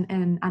read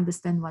and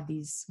understand what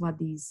these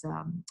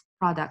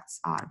products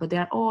are, but they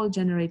are all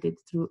generated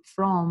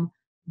from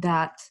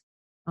that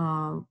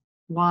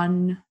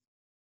one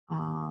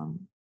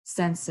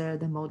sensor,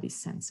 the MODIS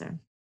sensor.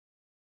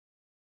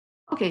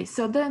 Okay,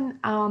 so then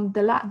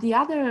the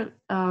other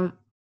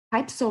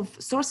types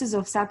of sources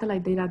of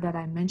satellite data that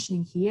I'm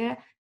mentioning here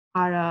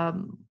are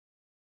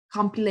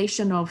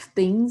compilation of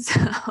things,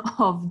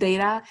 of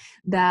data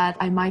that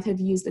I might have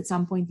used at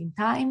some point in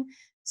time.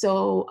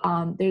 So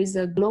there is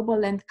a global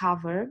land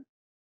cover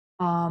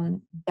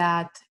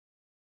that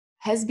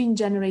has been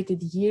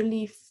generated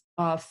yearly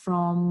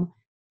from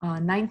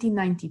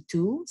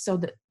 1992. So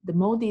the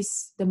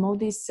MODIS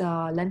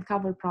land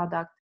cover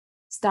product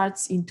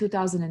starts in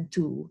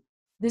 2002.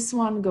 This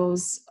one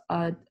goes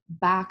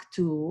back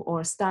to,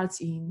 or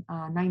starts in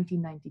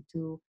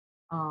 1992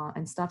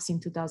 and stops in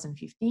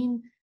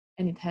 2015.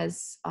 And it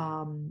has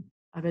a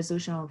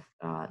resolution of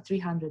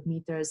 300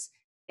 meters.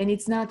 And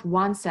it's not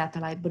one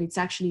satellite, but it's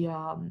actually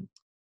an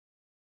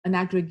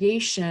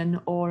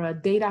aggregation or a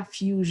data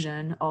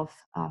fusion of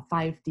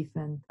 5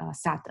 different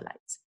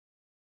satellites.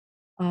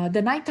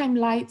 The nighttime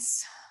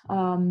lights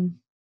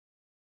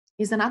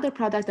is another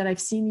product that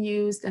I've seen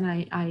used, and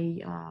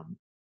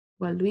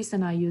well, Luis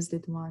and I used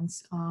it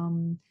once.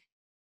 And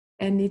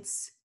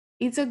it's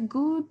a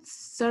good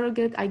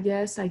surrogate, I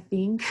guess, I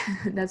think.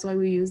 That's why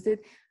we used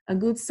it. A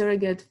good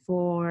surrogate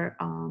for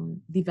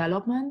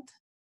development.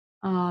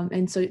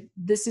 And so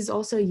this is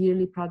also a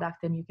yearly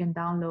product, and you can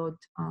download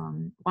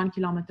 1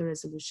 kilometer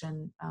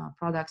resolution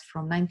products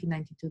from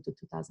 1992 to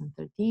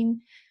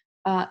 2013.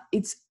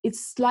 It's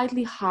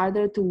slightly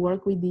harder to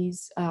work with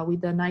these, with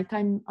the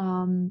nighttime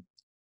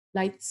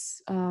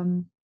lights,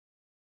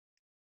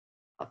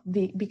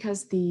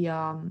 because the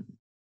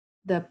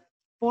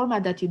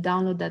format that you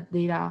download that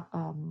data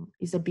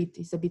is a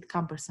bit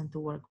cumbersome to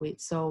work with.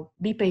 So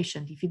be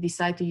patient if you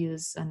decide to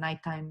use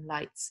nighttime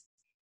lights.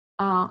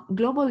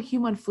 Global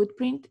human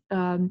footprint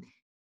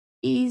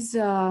is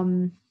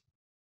an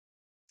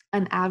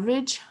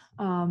average,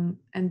 and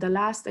the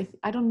last,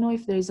 I don't know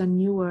if there is a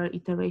newer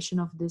iteration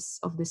of this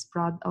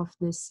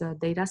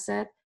data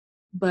set,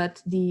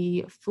 but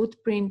the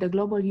footprint, the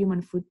global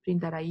human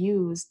footprint that I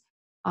used,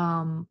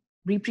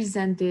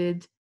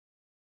 represented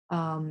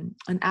an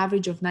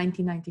average of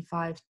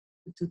 1995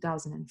 to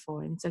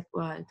 2004, and it's at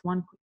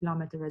 1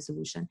 kilometer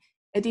resolution.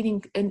 And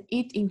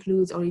it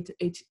includes, or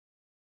it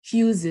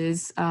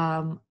fuses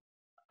a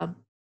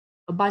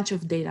bunch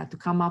of data to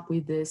come up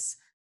with this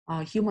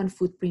human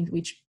footprint,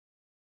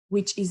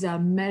 which is a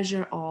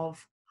measure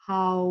of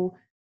how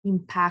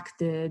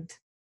impacted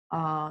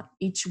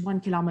each 1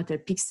 kilometer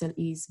pixel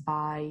is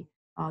by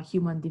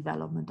human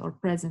development or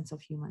presence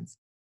of humans.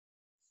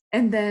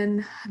 And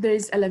then there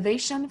is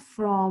elevation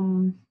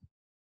from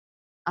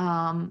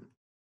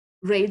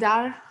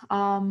radar,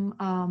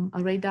 a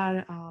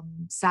radar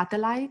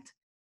satellite,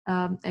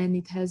 and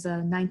it has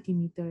a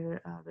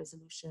 90-meter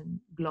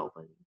resolution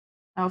globally.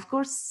 Now, of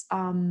course,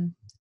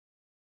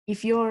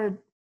 if your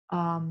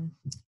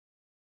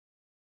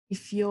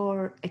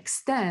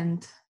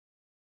extent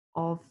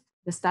of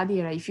the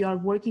study area, if you are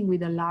working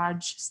with a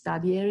large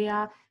study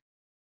area,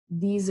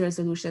 these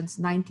resolutions,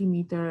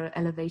 90-meter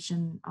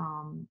elevation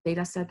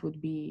data set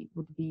would be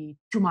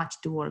too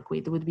much to work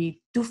with. It would be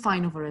too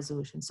fine of a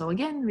resolution. So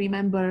again,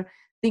 remember,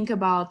 think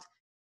about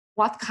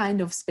what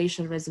kind of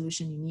spatial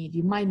resolution you need.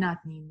 You might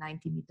not need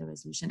 90-meter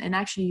resolution. And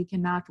actually, you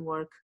cannot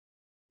work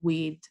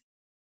with,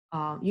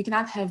 you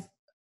cannot have,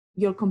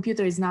 your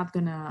computer is not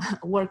gonna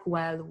work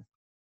well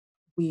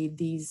with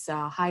these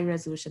high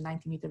resolution,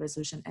 90-meter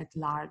resolution at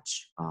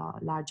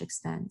large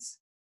extents.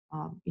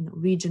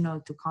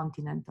 Regional to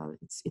continental,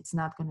 it's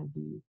not going to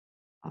be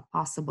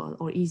possible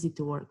or easy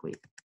to work with.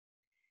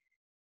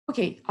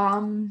 Okay.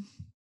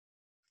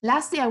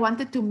 Lastly, I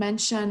wanted to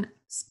mention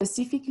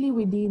specifically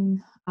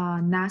within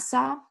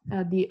NASA,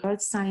 the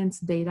Earth Science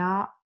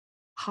Data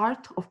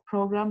part of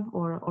program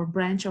or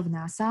branch of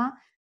NASA,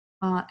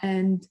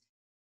 and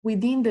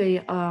within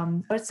the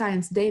Earth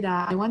Science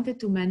Data, I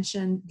wanted to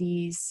mention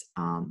these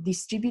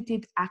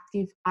distributed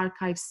active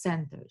archive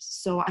centers.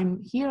 So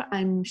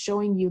I'm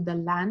showing you the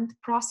land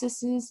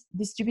processes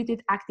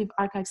distributed active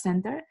archive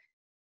center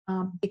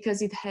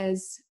because it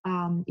has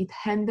it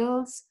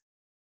handles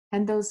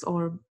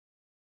or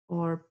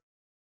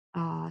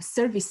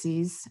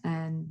services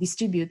and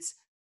distributes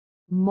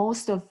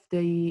most of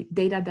the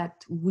data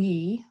that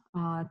we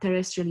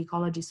terrestrial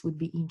ecologists would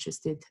be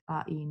interested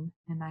in.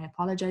 And I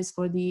apologize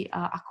for the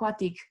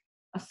aquatic,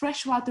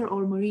 freshwater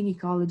or marine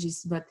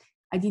ecologists, but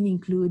I didn't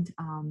include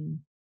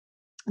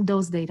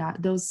those data,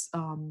 those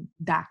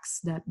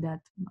DACs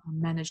that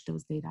manage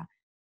those data.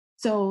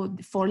 So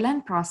for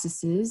land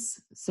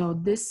processes, so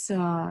this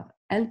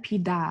LP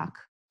DAC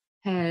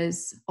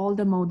has all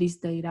the MODIS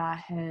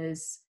data,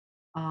 has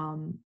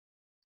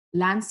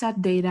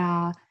Landsat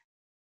data,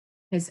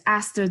 has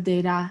Aster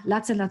data,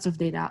 lots and lots of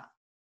data.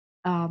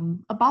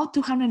 About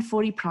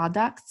 240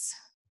 products,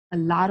 a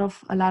lot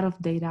of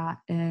data,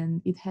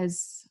 and it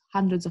has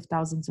hundreds of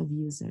thousands of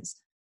users.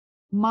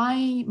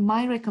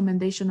 My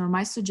recommendation or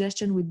my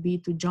suggestion would be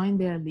to join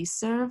their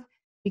listserv,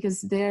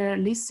 because their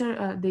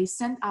listserv, they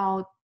send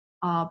out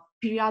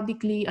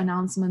periodically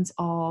announcements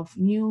of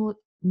new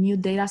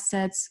data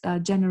sets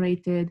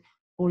generated,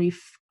 or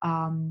if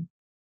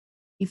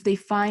they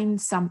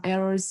find some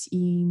errors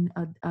in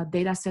a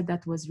data set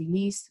that was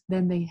released,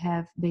 then they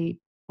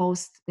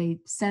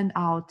send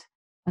out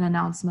an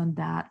announcement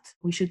that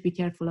we should be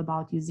careful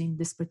about using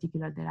this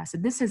particular data set.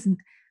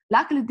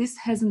 Luckily, this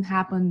hasn't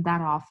happened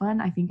that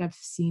often. I think I've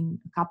seen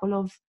a couple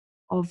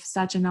of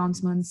such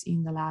announcements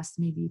in the last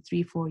maybe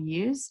 3-4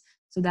 years.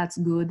 So that's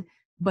good.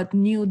 But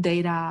new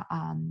data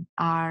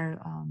are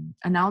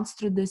announced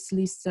through this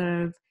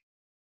listserv.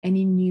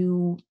 Any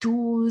new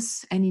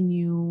tools, any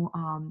new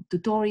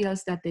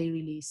tutorials that they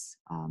release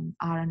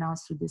are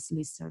announced through this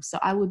listserv. So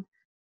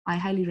I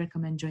highly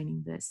recommend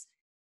joining this.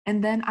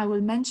 And then I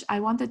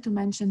wanted to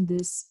mention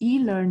this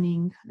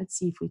e-learning. Let's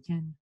see if we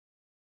can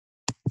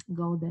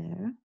go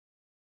there.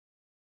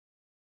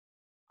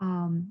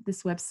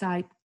 This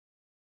website.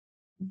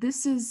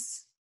 This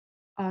is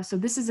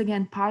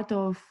again part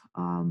of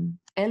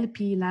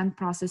LP Land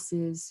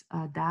Processes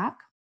DAC.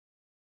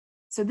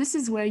 So this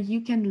is where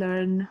you can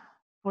learn,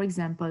 for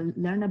example,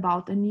 learn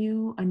about a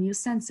new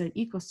sensor,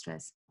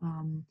 EcoStress.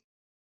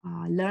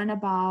 Learn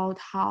about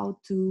how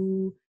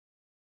to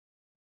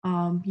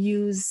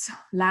use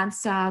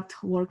Landsat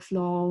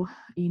workflow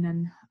in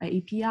an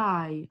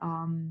API.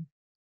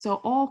 So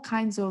all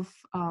kinds of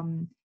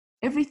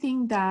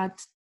everything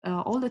that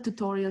all the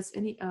tutorials,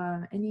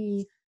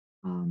 any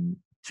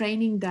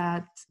training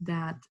that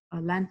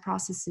Land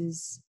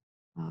Processes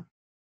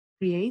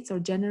creates or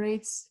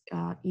generates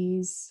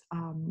is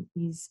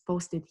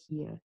posted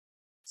here.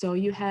 So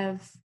you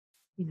have,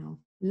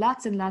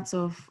 lots and lots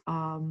of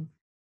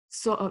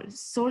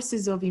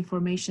sources of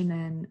information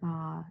and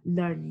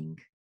learning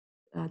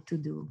to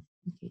do.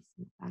 Okay,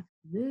 so back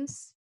to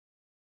this.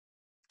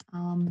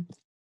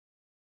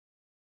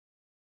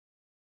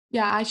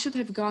 Yeah, I should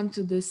have gone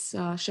to this,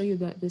 show you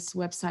this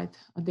website,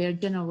 their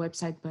general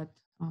website, but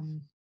I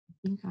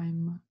think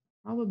I'm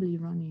probably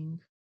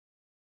running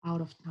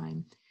out of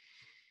time.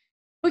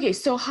 Okay,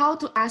 so how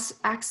to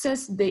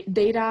access the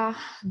data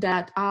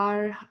that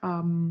are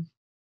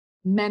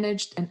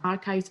managed and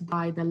archived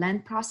by the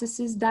Land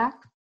Processes DAC,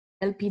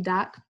 LP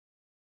DAC.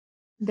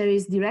 There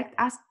is direct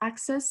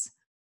access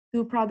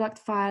to product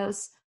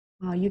files.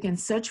 You can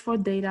search for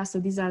data. So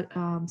these are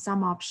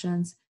some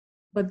options.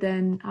 But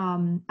then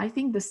I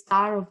think the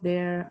star of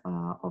their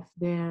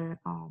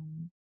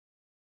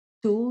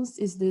tools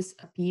is this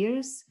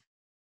Appears,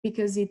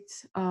 because it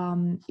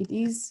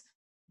is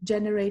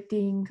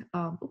generating.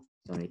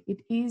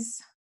 It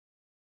is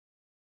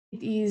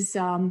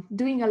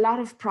doing a lot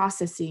of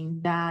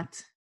processing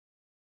that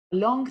a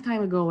long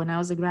time ago when I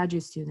was a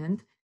graduate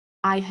student,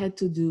 I had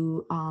to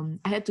do.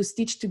 I had to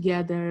stitch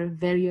together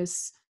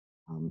various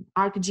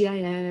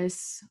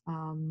ArcGIS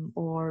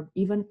or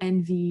even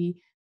NV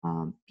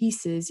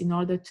pieces in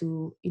order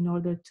to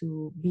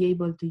be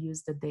able to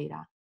use the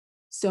data.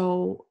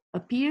 So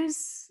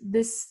Appears,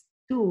 this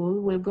tool,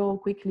 will go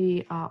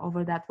quickly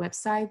over that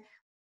website,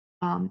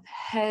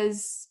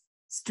 has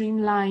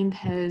streamlined,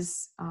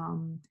 has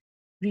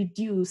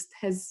reduced,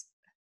 has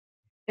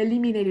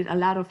eliminated a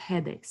lot of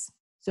headaches.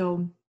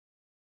 So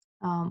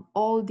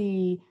all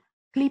the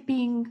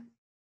clipping,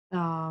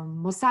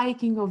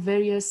 mosaicing of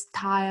various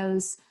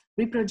tiles,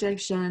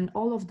 reprojection,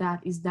 all of that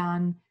is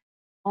done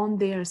on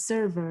their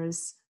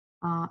servers.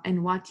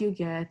 And what you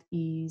get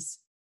is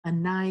a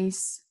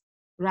nice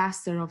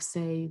raster of,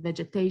 say,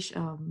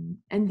 vegetation,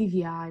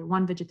 NDVI,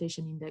 one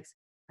vegetation index,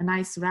 a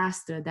nice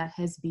raster that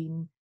has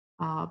been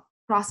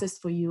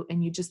processed for you,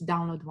 and you just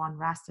download one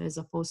raster, as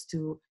opposed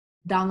to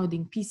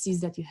downloading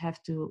pieces that you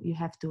have to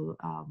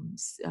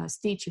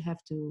stitch, you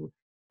have to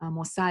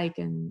mosaic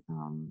and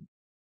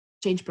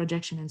change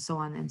projection and so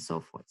on and so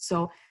forth.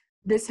 So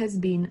this has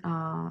been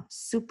a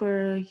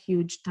super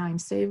huge time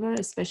saver,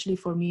 especially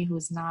for me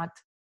who's not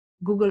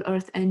Google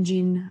Earth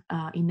Engine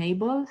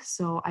enabled.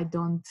 So I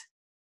don't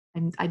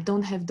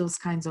have those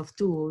kinds of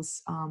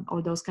tools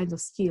or those kinds of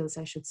skills,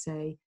 I should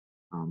say.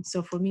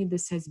 So for me,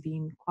 this has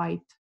been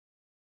quite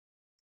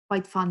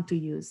fun to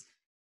use.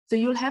 So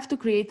you'll have to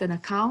create an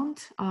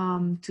account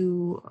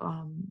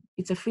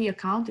it's a free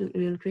account.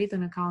 You'll create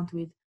an account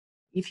with,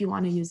 if you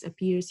want to use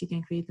Appears, you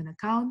can create an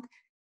account.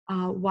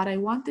 What I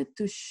wanted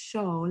to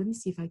show, let me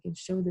see if I can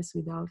show this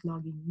without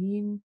logging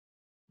in.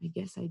 I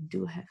guess I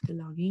do have to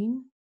log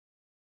in.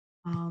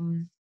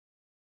 And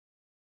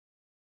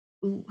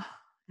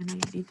I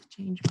need to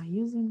change my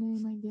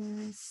username, I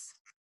guess,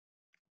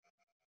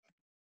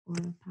 or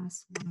a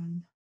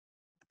password.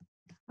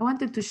 I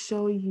wanted to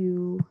show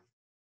you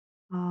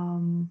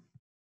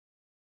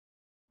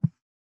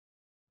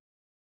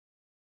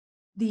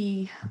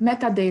the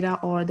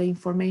metadata or the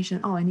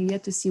information. Oh, and you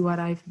get to see what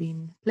I've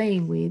been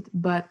playing with.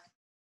 But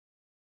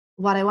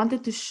what I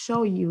wanted to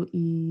show you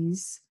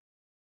is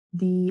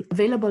the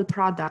available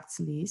products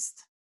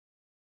list.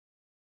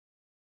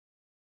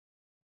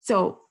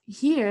 So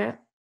here,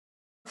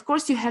 of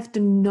course, you have to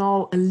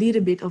know a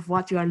little bit of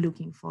what you are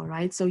looking for,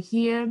 right? So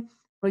here,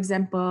 for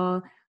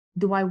example,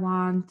 do I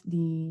want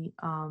the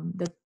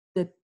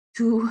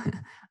two,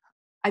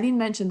 I didn't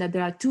mention that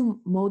there are two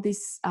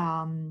MODIS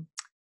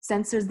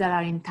sensors that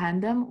are in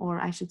tandem, or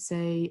I should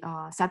say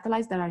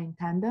satellites that are in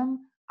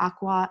tandem,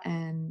 Aqua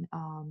and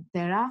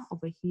Terra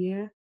over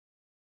here.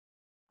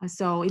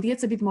 So it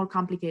gets a bit more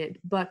complicated,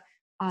 but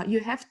you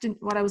have to,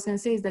 what I was going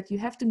to say is that you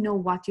have to know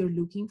what you're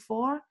looking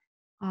for.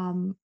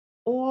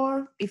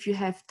 Or if you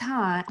have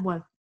time,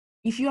 well,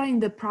 if you are in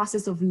the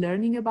process of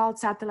learning about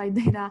satellite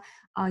data,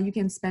 you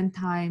can spend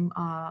time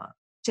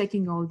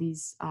checking all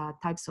these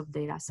types of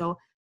data. So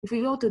if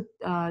we go to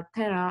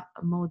Terra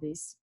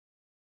MODIS,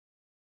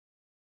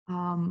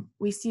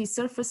 we see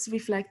surface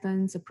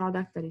reflectance, a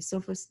product that is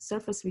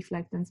surface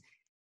reflectance.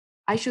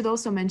 I should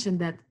also mention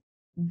that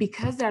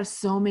because there are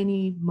so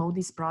many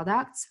MODIS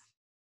products,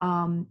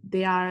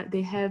 they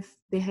have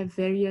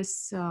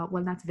various,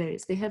 well, not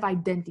various, they have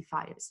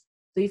identifiers.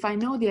 So if I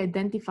know the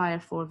identifier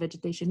for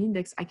vegetation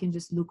index, I can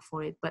just look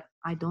for it, but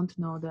I don't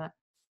know the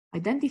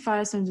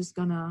identifier, so I'm just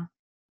gonna,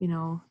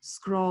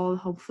 scroll,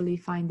 hopefully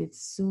find it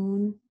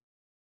soon,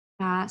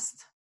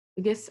 fast.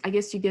 I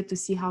guess you get to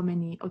see how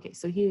many, okay,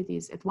 so here it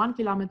is at 1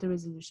 kilometer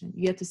resolution,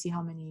 you get to see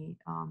how many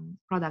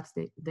products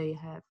they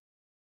have.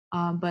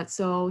 But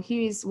so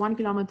here is 1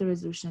 kilometer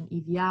resolution,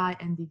 EVI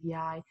and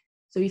DVI.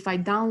 So if I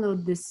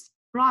download this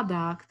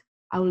product,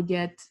 I will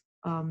get,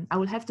 I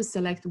will have to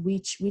select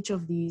which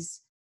of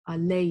these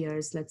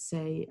layers, let's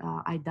say,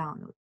 I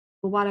download.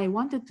 But what I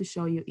wanted to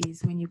show you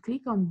is when you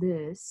click on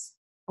this,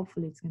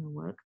 hopefully it's going to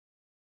work.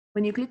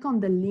 When you click on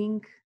the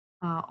link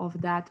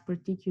of that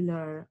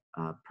particular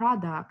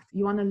product,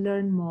 you want to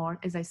learn more.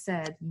 As I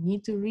said, you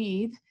need to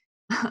read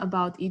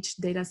about each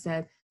data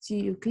set. So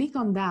you click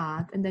on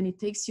that, and then it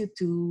takes you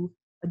to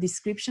a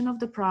description of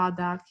the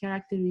product,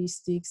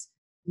 characteristics,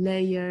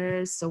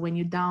 layers. So when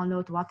you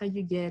download, what are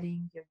you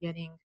getting? You're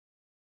getting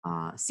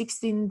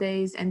 16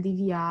 days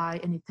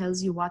NDVI, and it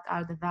tells you what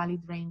are the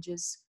valid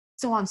ranges,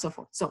 so on and so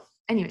forth. So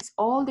anyways,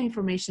 all the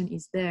information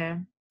is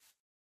there.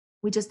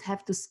 We just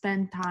have to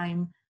spend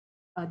time,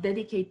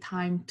 dedicate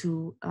time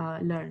to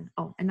learn.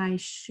 Oh, and I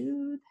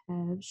should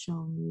have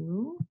shown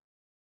you,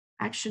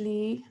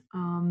 actually,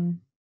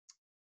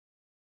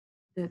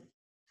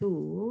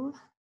 tool,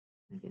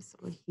 I guess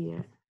over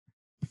here.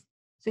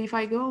 So if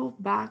I go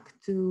back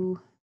to,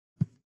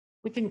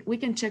 we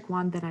can check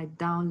one that I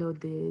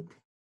downloaded.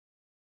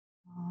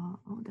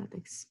 Oh, that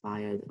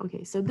expired.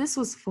 Okay, so this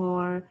was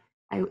for,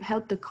 I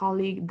helped a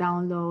colleague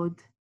download,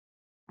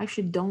 I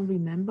actually don't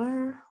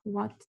remember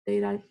what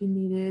data he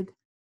needed.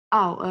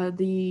 Oh,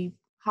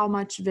 how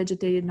much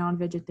vegetated,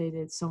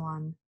 non-vegetated, so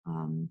on.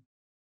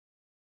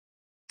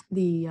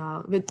 The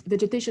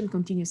vegetation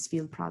continuous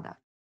field product.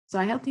 So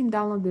I helped him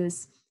download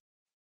this.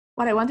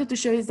 What I wanted to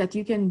show is that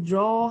you can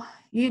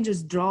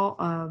just draw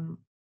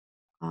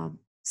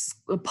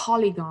a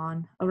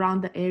polygon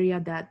around the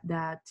area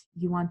that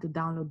you want to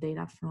download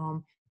data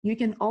from. You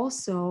can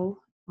also,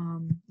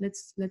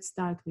 let's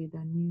start with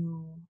a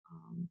new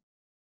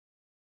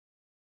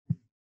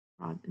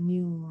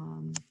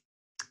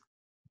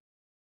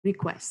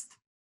request.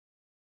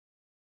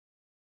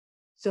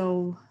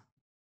 So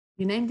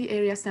you name the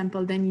area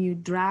sample, then you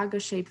drag a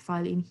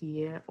shapefile in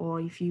here,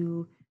 or if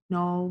you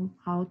know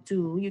how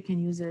to, you can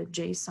use a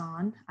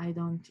JSON. I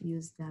don't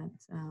use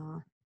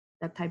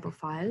that type of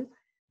file.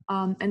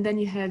 And then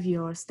you have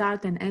your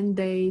start and end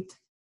date,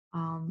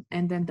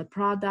 and then the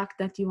product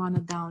that you want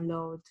to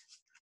download.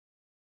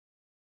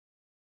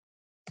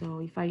 So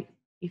if I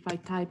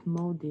type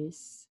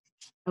MODIS,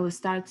 I will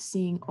start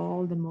seeing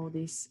all the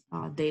MODIS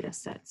data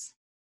sets.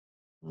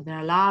 So there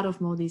are a lot of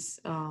MODIS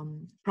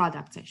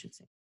products, I should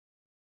say.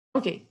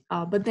 Okay,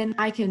 but then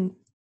I can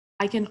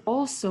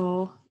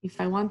also, if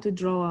I want to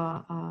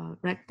draw a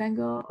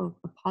rectangle or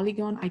a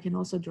polygon, I can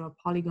also draw a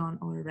polygon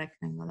or a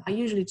rectangle. I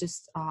usually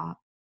just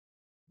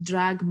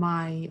drag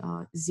my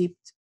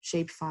zipped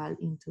shapefile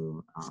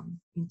into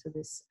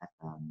this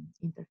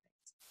interface.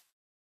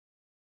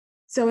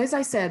 So as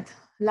I said,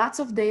 lots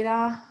of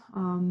data,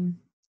 and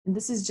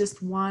this is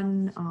just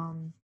one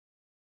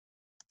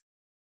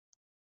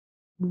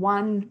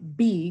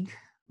big,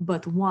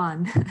 but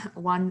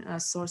one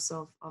source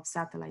of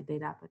satellite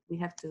data. But we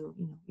have to,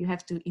 you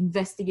have to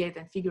investigate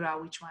and figure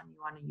out which one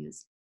you want to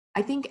use.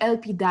 I think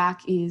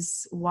LPDAC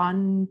is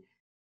one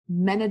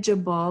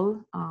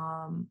manageable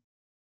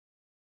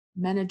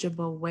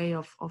way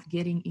of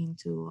getting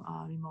into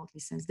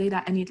remotely sensed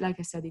data. And it, like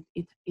I said,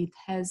 it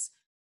has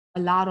a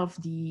lot of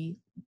the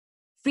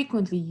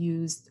frequently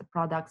used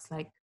products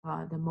like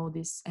the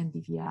MODIS,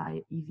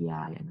 NDVI,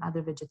 EVI, and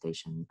other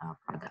vegetation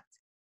products.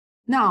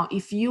 Now,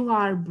 if you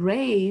are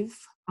brave,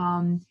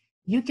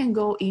 you can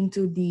go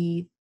into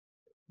the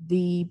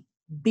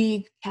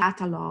big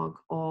catalog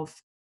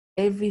of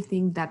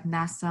everything that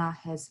NASA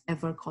has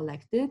ever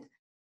collected.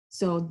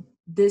 So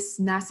this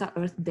NASA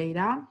Earth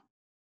data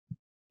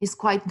is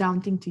quite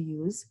daunting to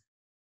use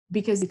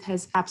because it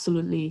has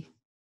absolutely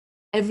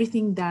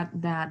everything that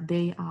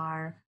they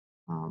are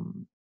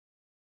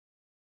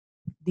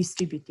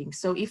distributing.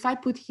 So if I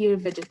put here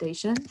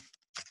vegetation,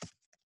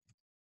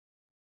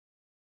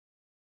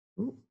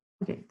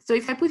 okay, so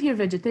if I put here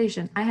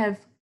vegetation, I have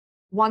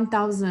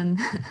 1,000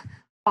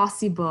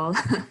 possible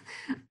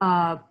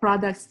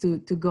products to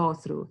go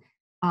through.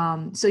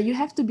 So you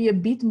have to be a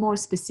bit more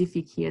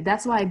specific here.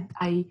 That's why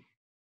I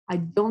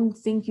don't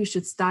think you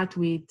should start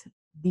with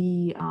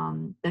the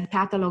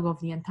catalog of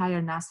the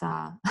entire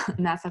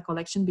NASA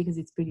collection, because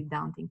it's pretty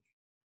daunting.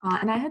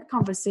 And I had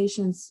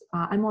conversations.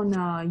 I'm on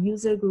a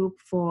user group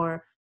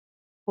for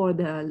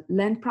the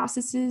land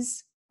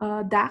processes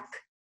DAC.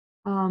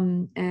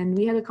 And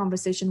we had a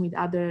conversation with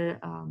other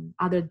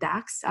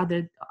DACs,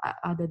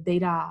 other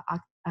data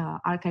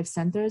archive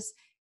centers,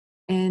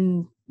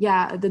 and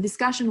yeah, the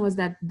discussion was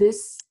that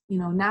this,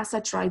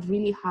 NASA tried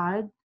really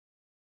hard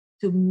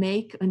to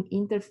make an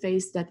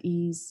interface that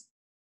is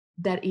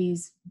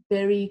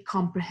very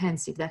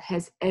comprehensive, that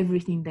has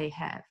everything they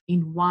have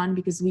in one,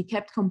 because we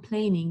kept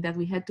complaining that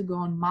we had to go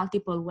on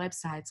multiple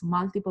websites,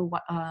 multiple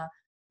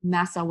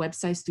NASA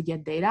websites to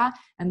get data.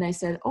 And I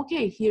said,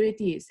 okay, here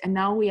it is. And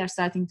now we are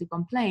starting to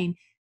complain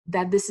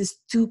that this is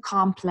too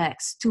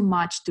complex, too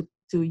much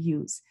to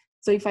use.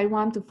 So if I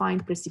want to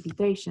find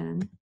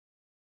precipitation,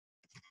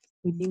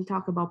 we didn't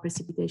talk about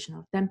precipitation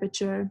or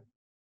temperature.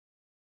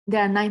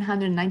 There are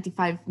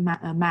 995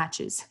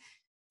 matches.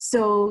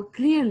 So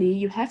clearly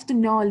you have to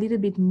know a little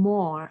bit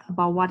more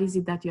about what is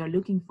it that you're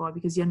looking for,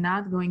 because you're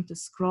not going to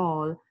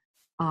scroll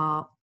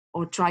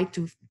or try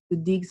to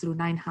dig through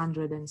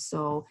 900 and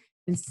so.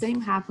 And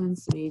same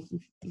happens with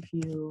if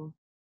you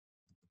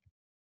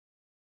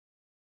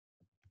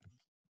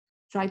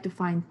try to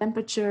find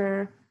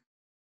temperature.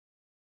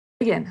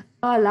 Again,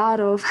 a lot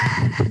of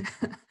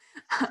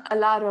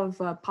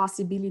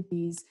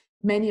possibilities,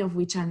 many of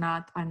which are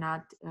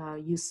not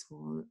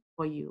useful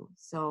for you.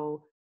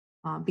 So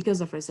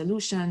because of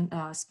resolution,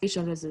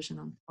 spatial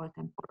resolution or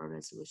temporal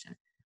resolution.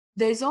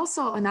 There's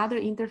also another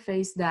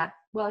interface that,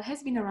 well, it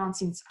has been around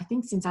since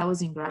I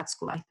was in grad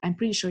school. I'm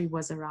pretty sure it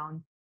was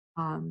around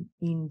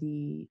in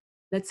the,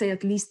 let's say,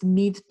 at least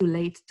mid to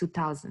late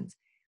 2000s.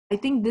 I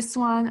think this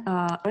one,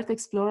 Earth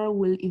Explorer,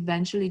 will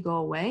eventually go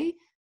away.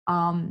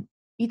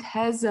 It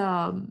has,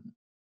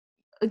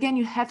 again,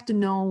 you have to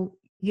know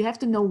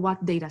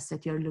what data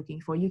set you're looking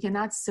for. You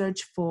cannot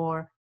search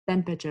for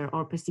temperature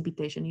or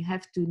precipitation. You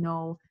have to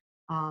know,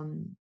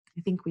 I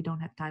think we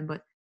don't have time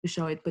to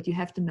show it, but you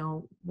have to know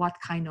what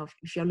kind of,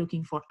 if you're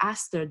looking for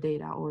aster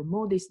data or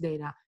MODIS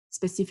data,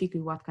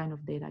 specifically what kind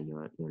of data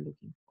you're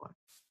looking for.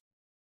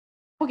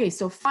 Okay,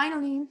 so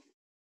finally,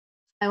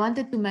 I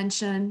wanted to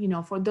mention,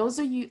 for those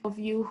of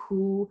you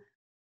who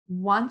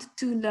want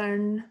to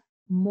learn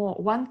more,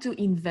 want to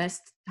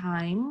invest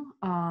time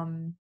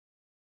and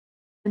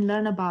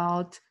learn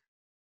about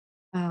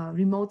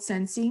remote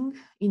sensing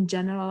in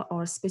general,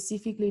 or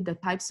specifically the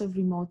types of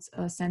remote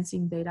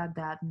sensing data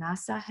that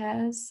NASA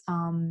has,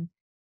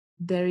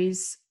 there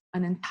is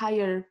an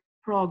entire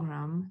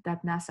program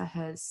that NASA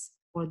has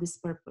for this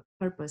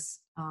purpose.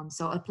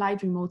 So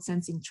applied remote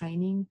sensing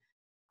training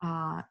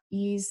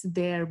is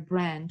their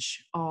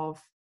branch of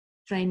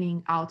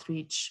training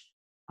outreach,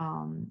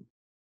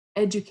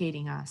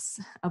 educating us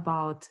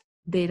about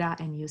data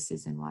and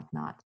uses and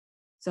whatnot.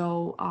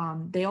 So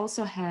they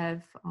also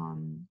have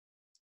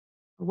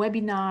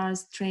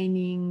webinars,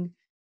 training,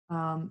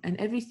 and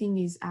everything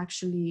is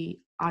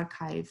actually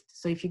archived.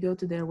 So if you go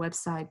to their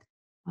website,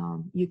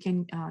 you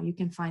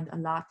can find a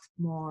lot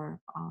more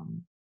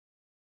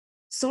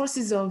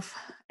sources of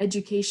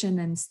education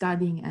and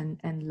studying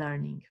and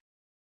learning.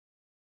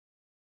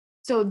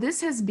 So this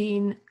has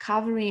been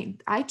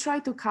covering, I try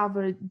to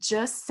cover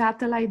just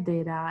satellite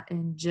data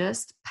and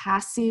just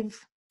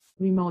passive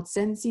remote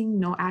sensing,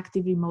 no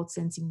active remote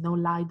sensing, no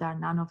LiDAR,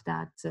 none of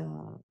that,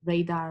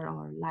 radar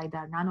or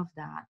LiDAR, none of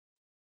that.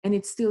 And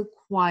it's still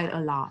quite a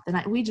lot.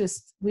 And we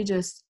just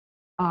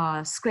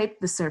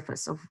scraped the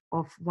surface of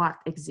what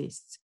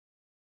exists.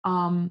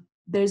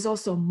 There's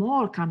also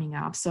more coming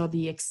up. So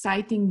the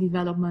exciting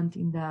development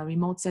in the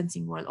remote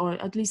sensing world,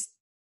 or at least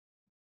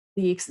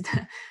the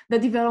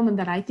development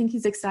that I think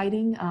is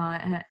exciting,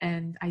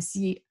 and I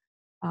see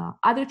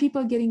other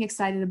people getting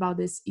excited about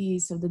this,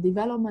 is, so the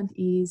development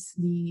is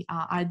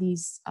are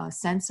these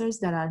sensors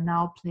that are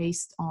now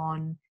placed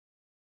on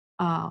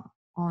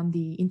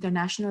the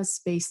International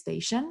Space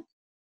Station.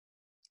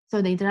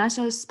 So the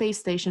International Space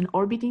Station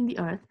orbiting the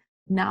Earth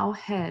now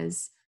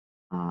has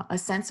a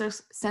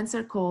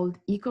sensor called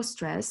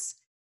EcoStress,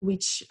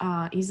 which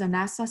is a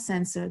NASA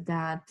sensor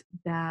that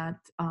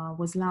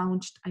was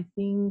launched, I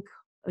think,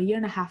 a year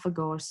and a half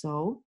ago or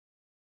so.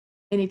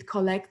 And it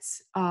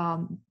collects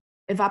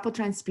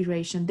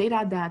evapotranspiration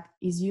data that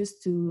is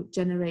used to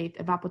generate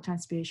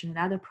evapotranspiration and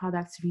other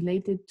products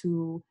related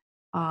to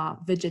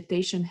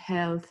vegetation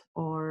health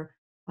or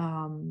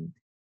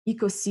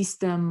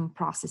ecosystem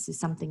processes,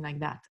 something like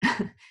that.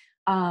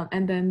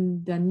 And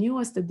then the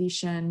newest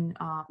addition,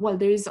 well,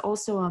 there is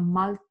also a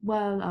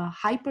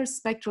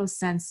hyperspectral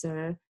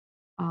sensor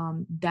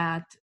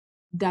that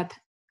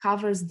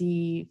covers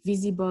the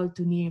visible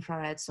to near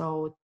infrared,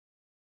 so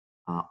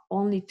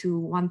only to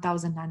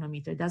 1,000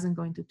 nanometer. It doesn't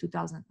go into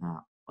 2,000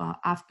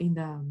 up in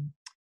the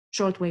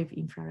shortwave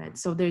infrared.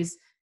 So there's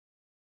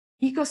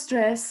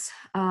EcoStress,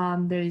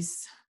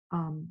 there's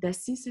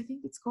DESIS, I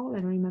think it's called. I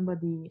don't remember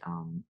the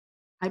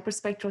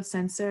hyperspectral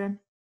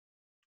sensor.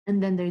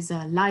 And then there's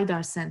a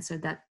LiDAR sensor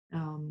that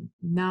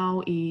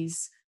now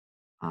is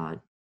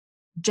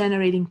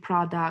generating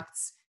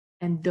products,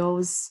 and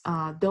those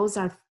are,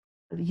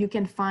 you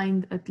can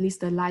find at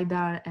least the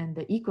LiDAR and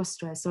the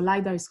EcoStress. So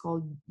LiDAR is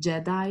called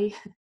JEDI.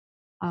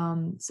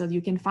 So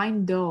you can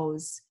find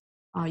those.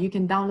 You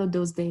can download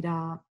those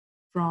data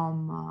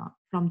from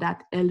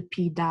that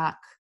LP DAC,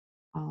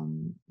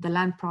 the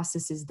land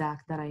processes DAC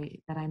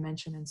that I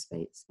mentioned and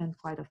spent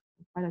quite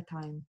a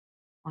time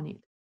on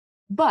it.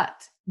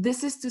 But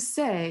this is to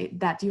say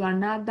that you are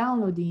not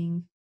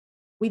downloading,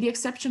 with the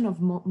exception of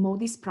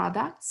MODIS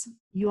products,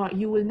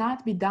 you will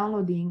not be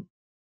downloading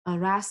a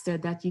raster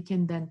that you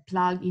can then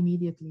plug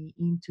immediately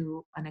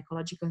into an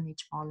ecological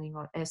niche modeling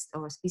or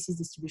species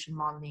distribution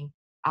modeling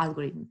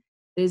algorithm.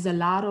 There's a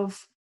lot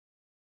of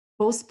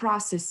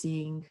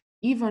post-processing,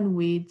 even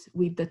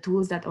with the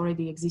tools that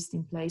already exist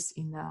in place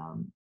in,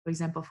 for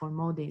example, for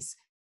MODIS.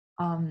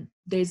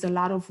 There's a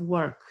lot of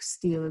work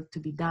still to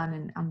be done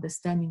and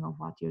understanding of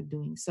what you're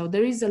doing. So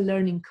there is a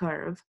learning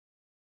curve,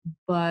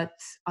 but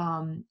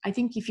I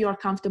think if you are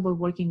comfortable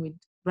working with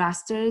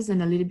rasters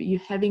and you're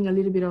having a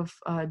little bit of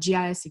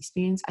GIS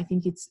experience, I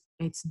think it's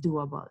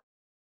doable.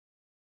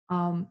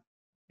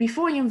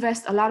 Before you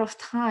invest a lot of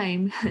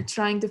time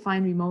trying to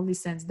find remotely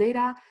sensed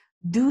data,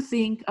 do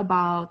think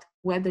about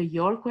whether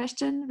your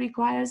question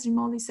requires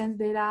remotely sensed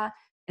data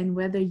and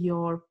whether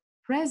your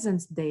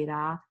presence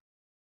data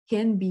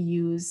can be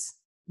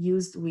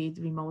used with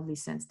remotely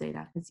sensed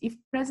data. Because if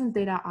presence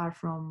data are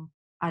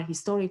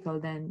historical,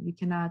 then you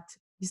cannot,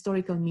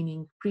 historical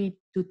meaning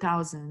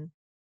pre-2000,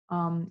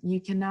 you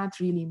cannot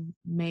really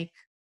make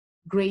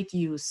great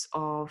use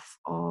of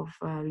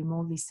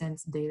remotely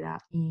sensed data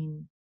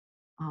in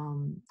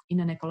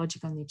an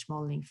ecological niche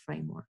modeling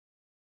framework.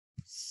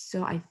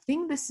 So I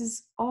think this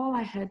is all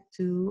I had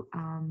to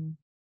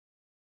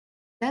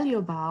tell you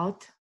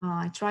about.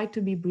 I try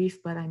to be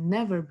brief, but I'm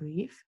never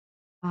brief.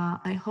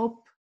 I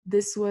hope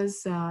this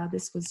was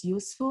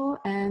useful,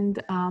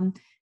 and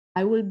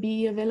I will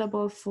be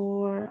available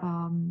for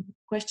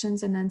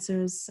questions and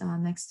answers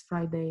next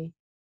Friday.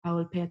 I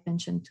will pay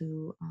attention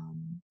to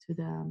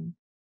the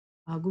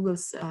Google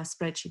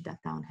spreadsheet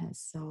that Town has.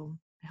 So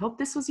I hope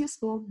this was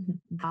useful.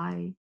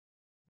 Bye.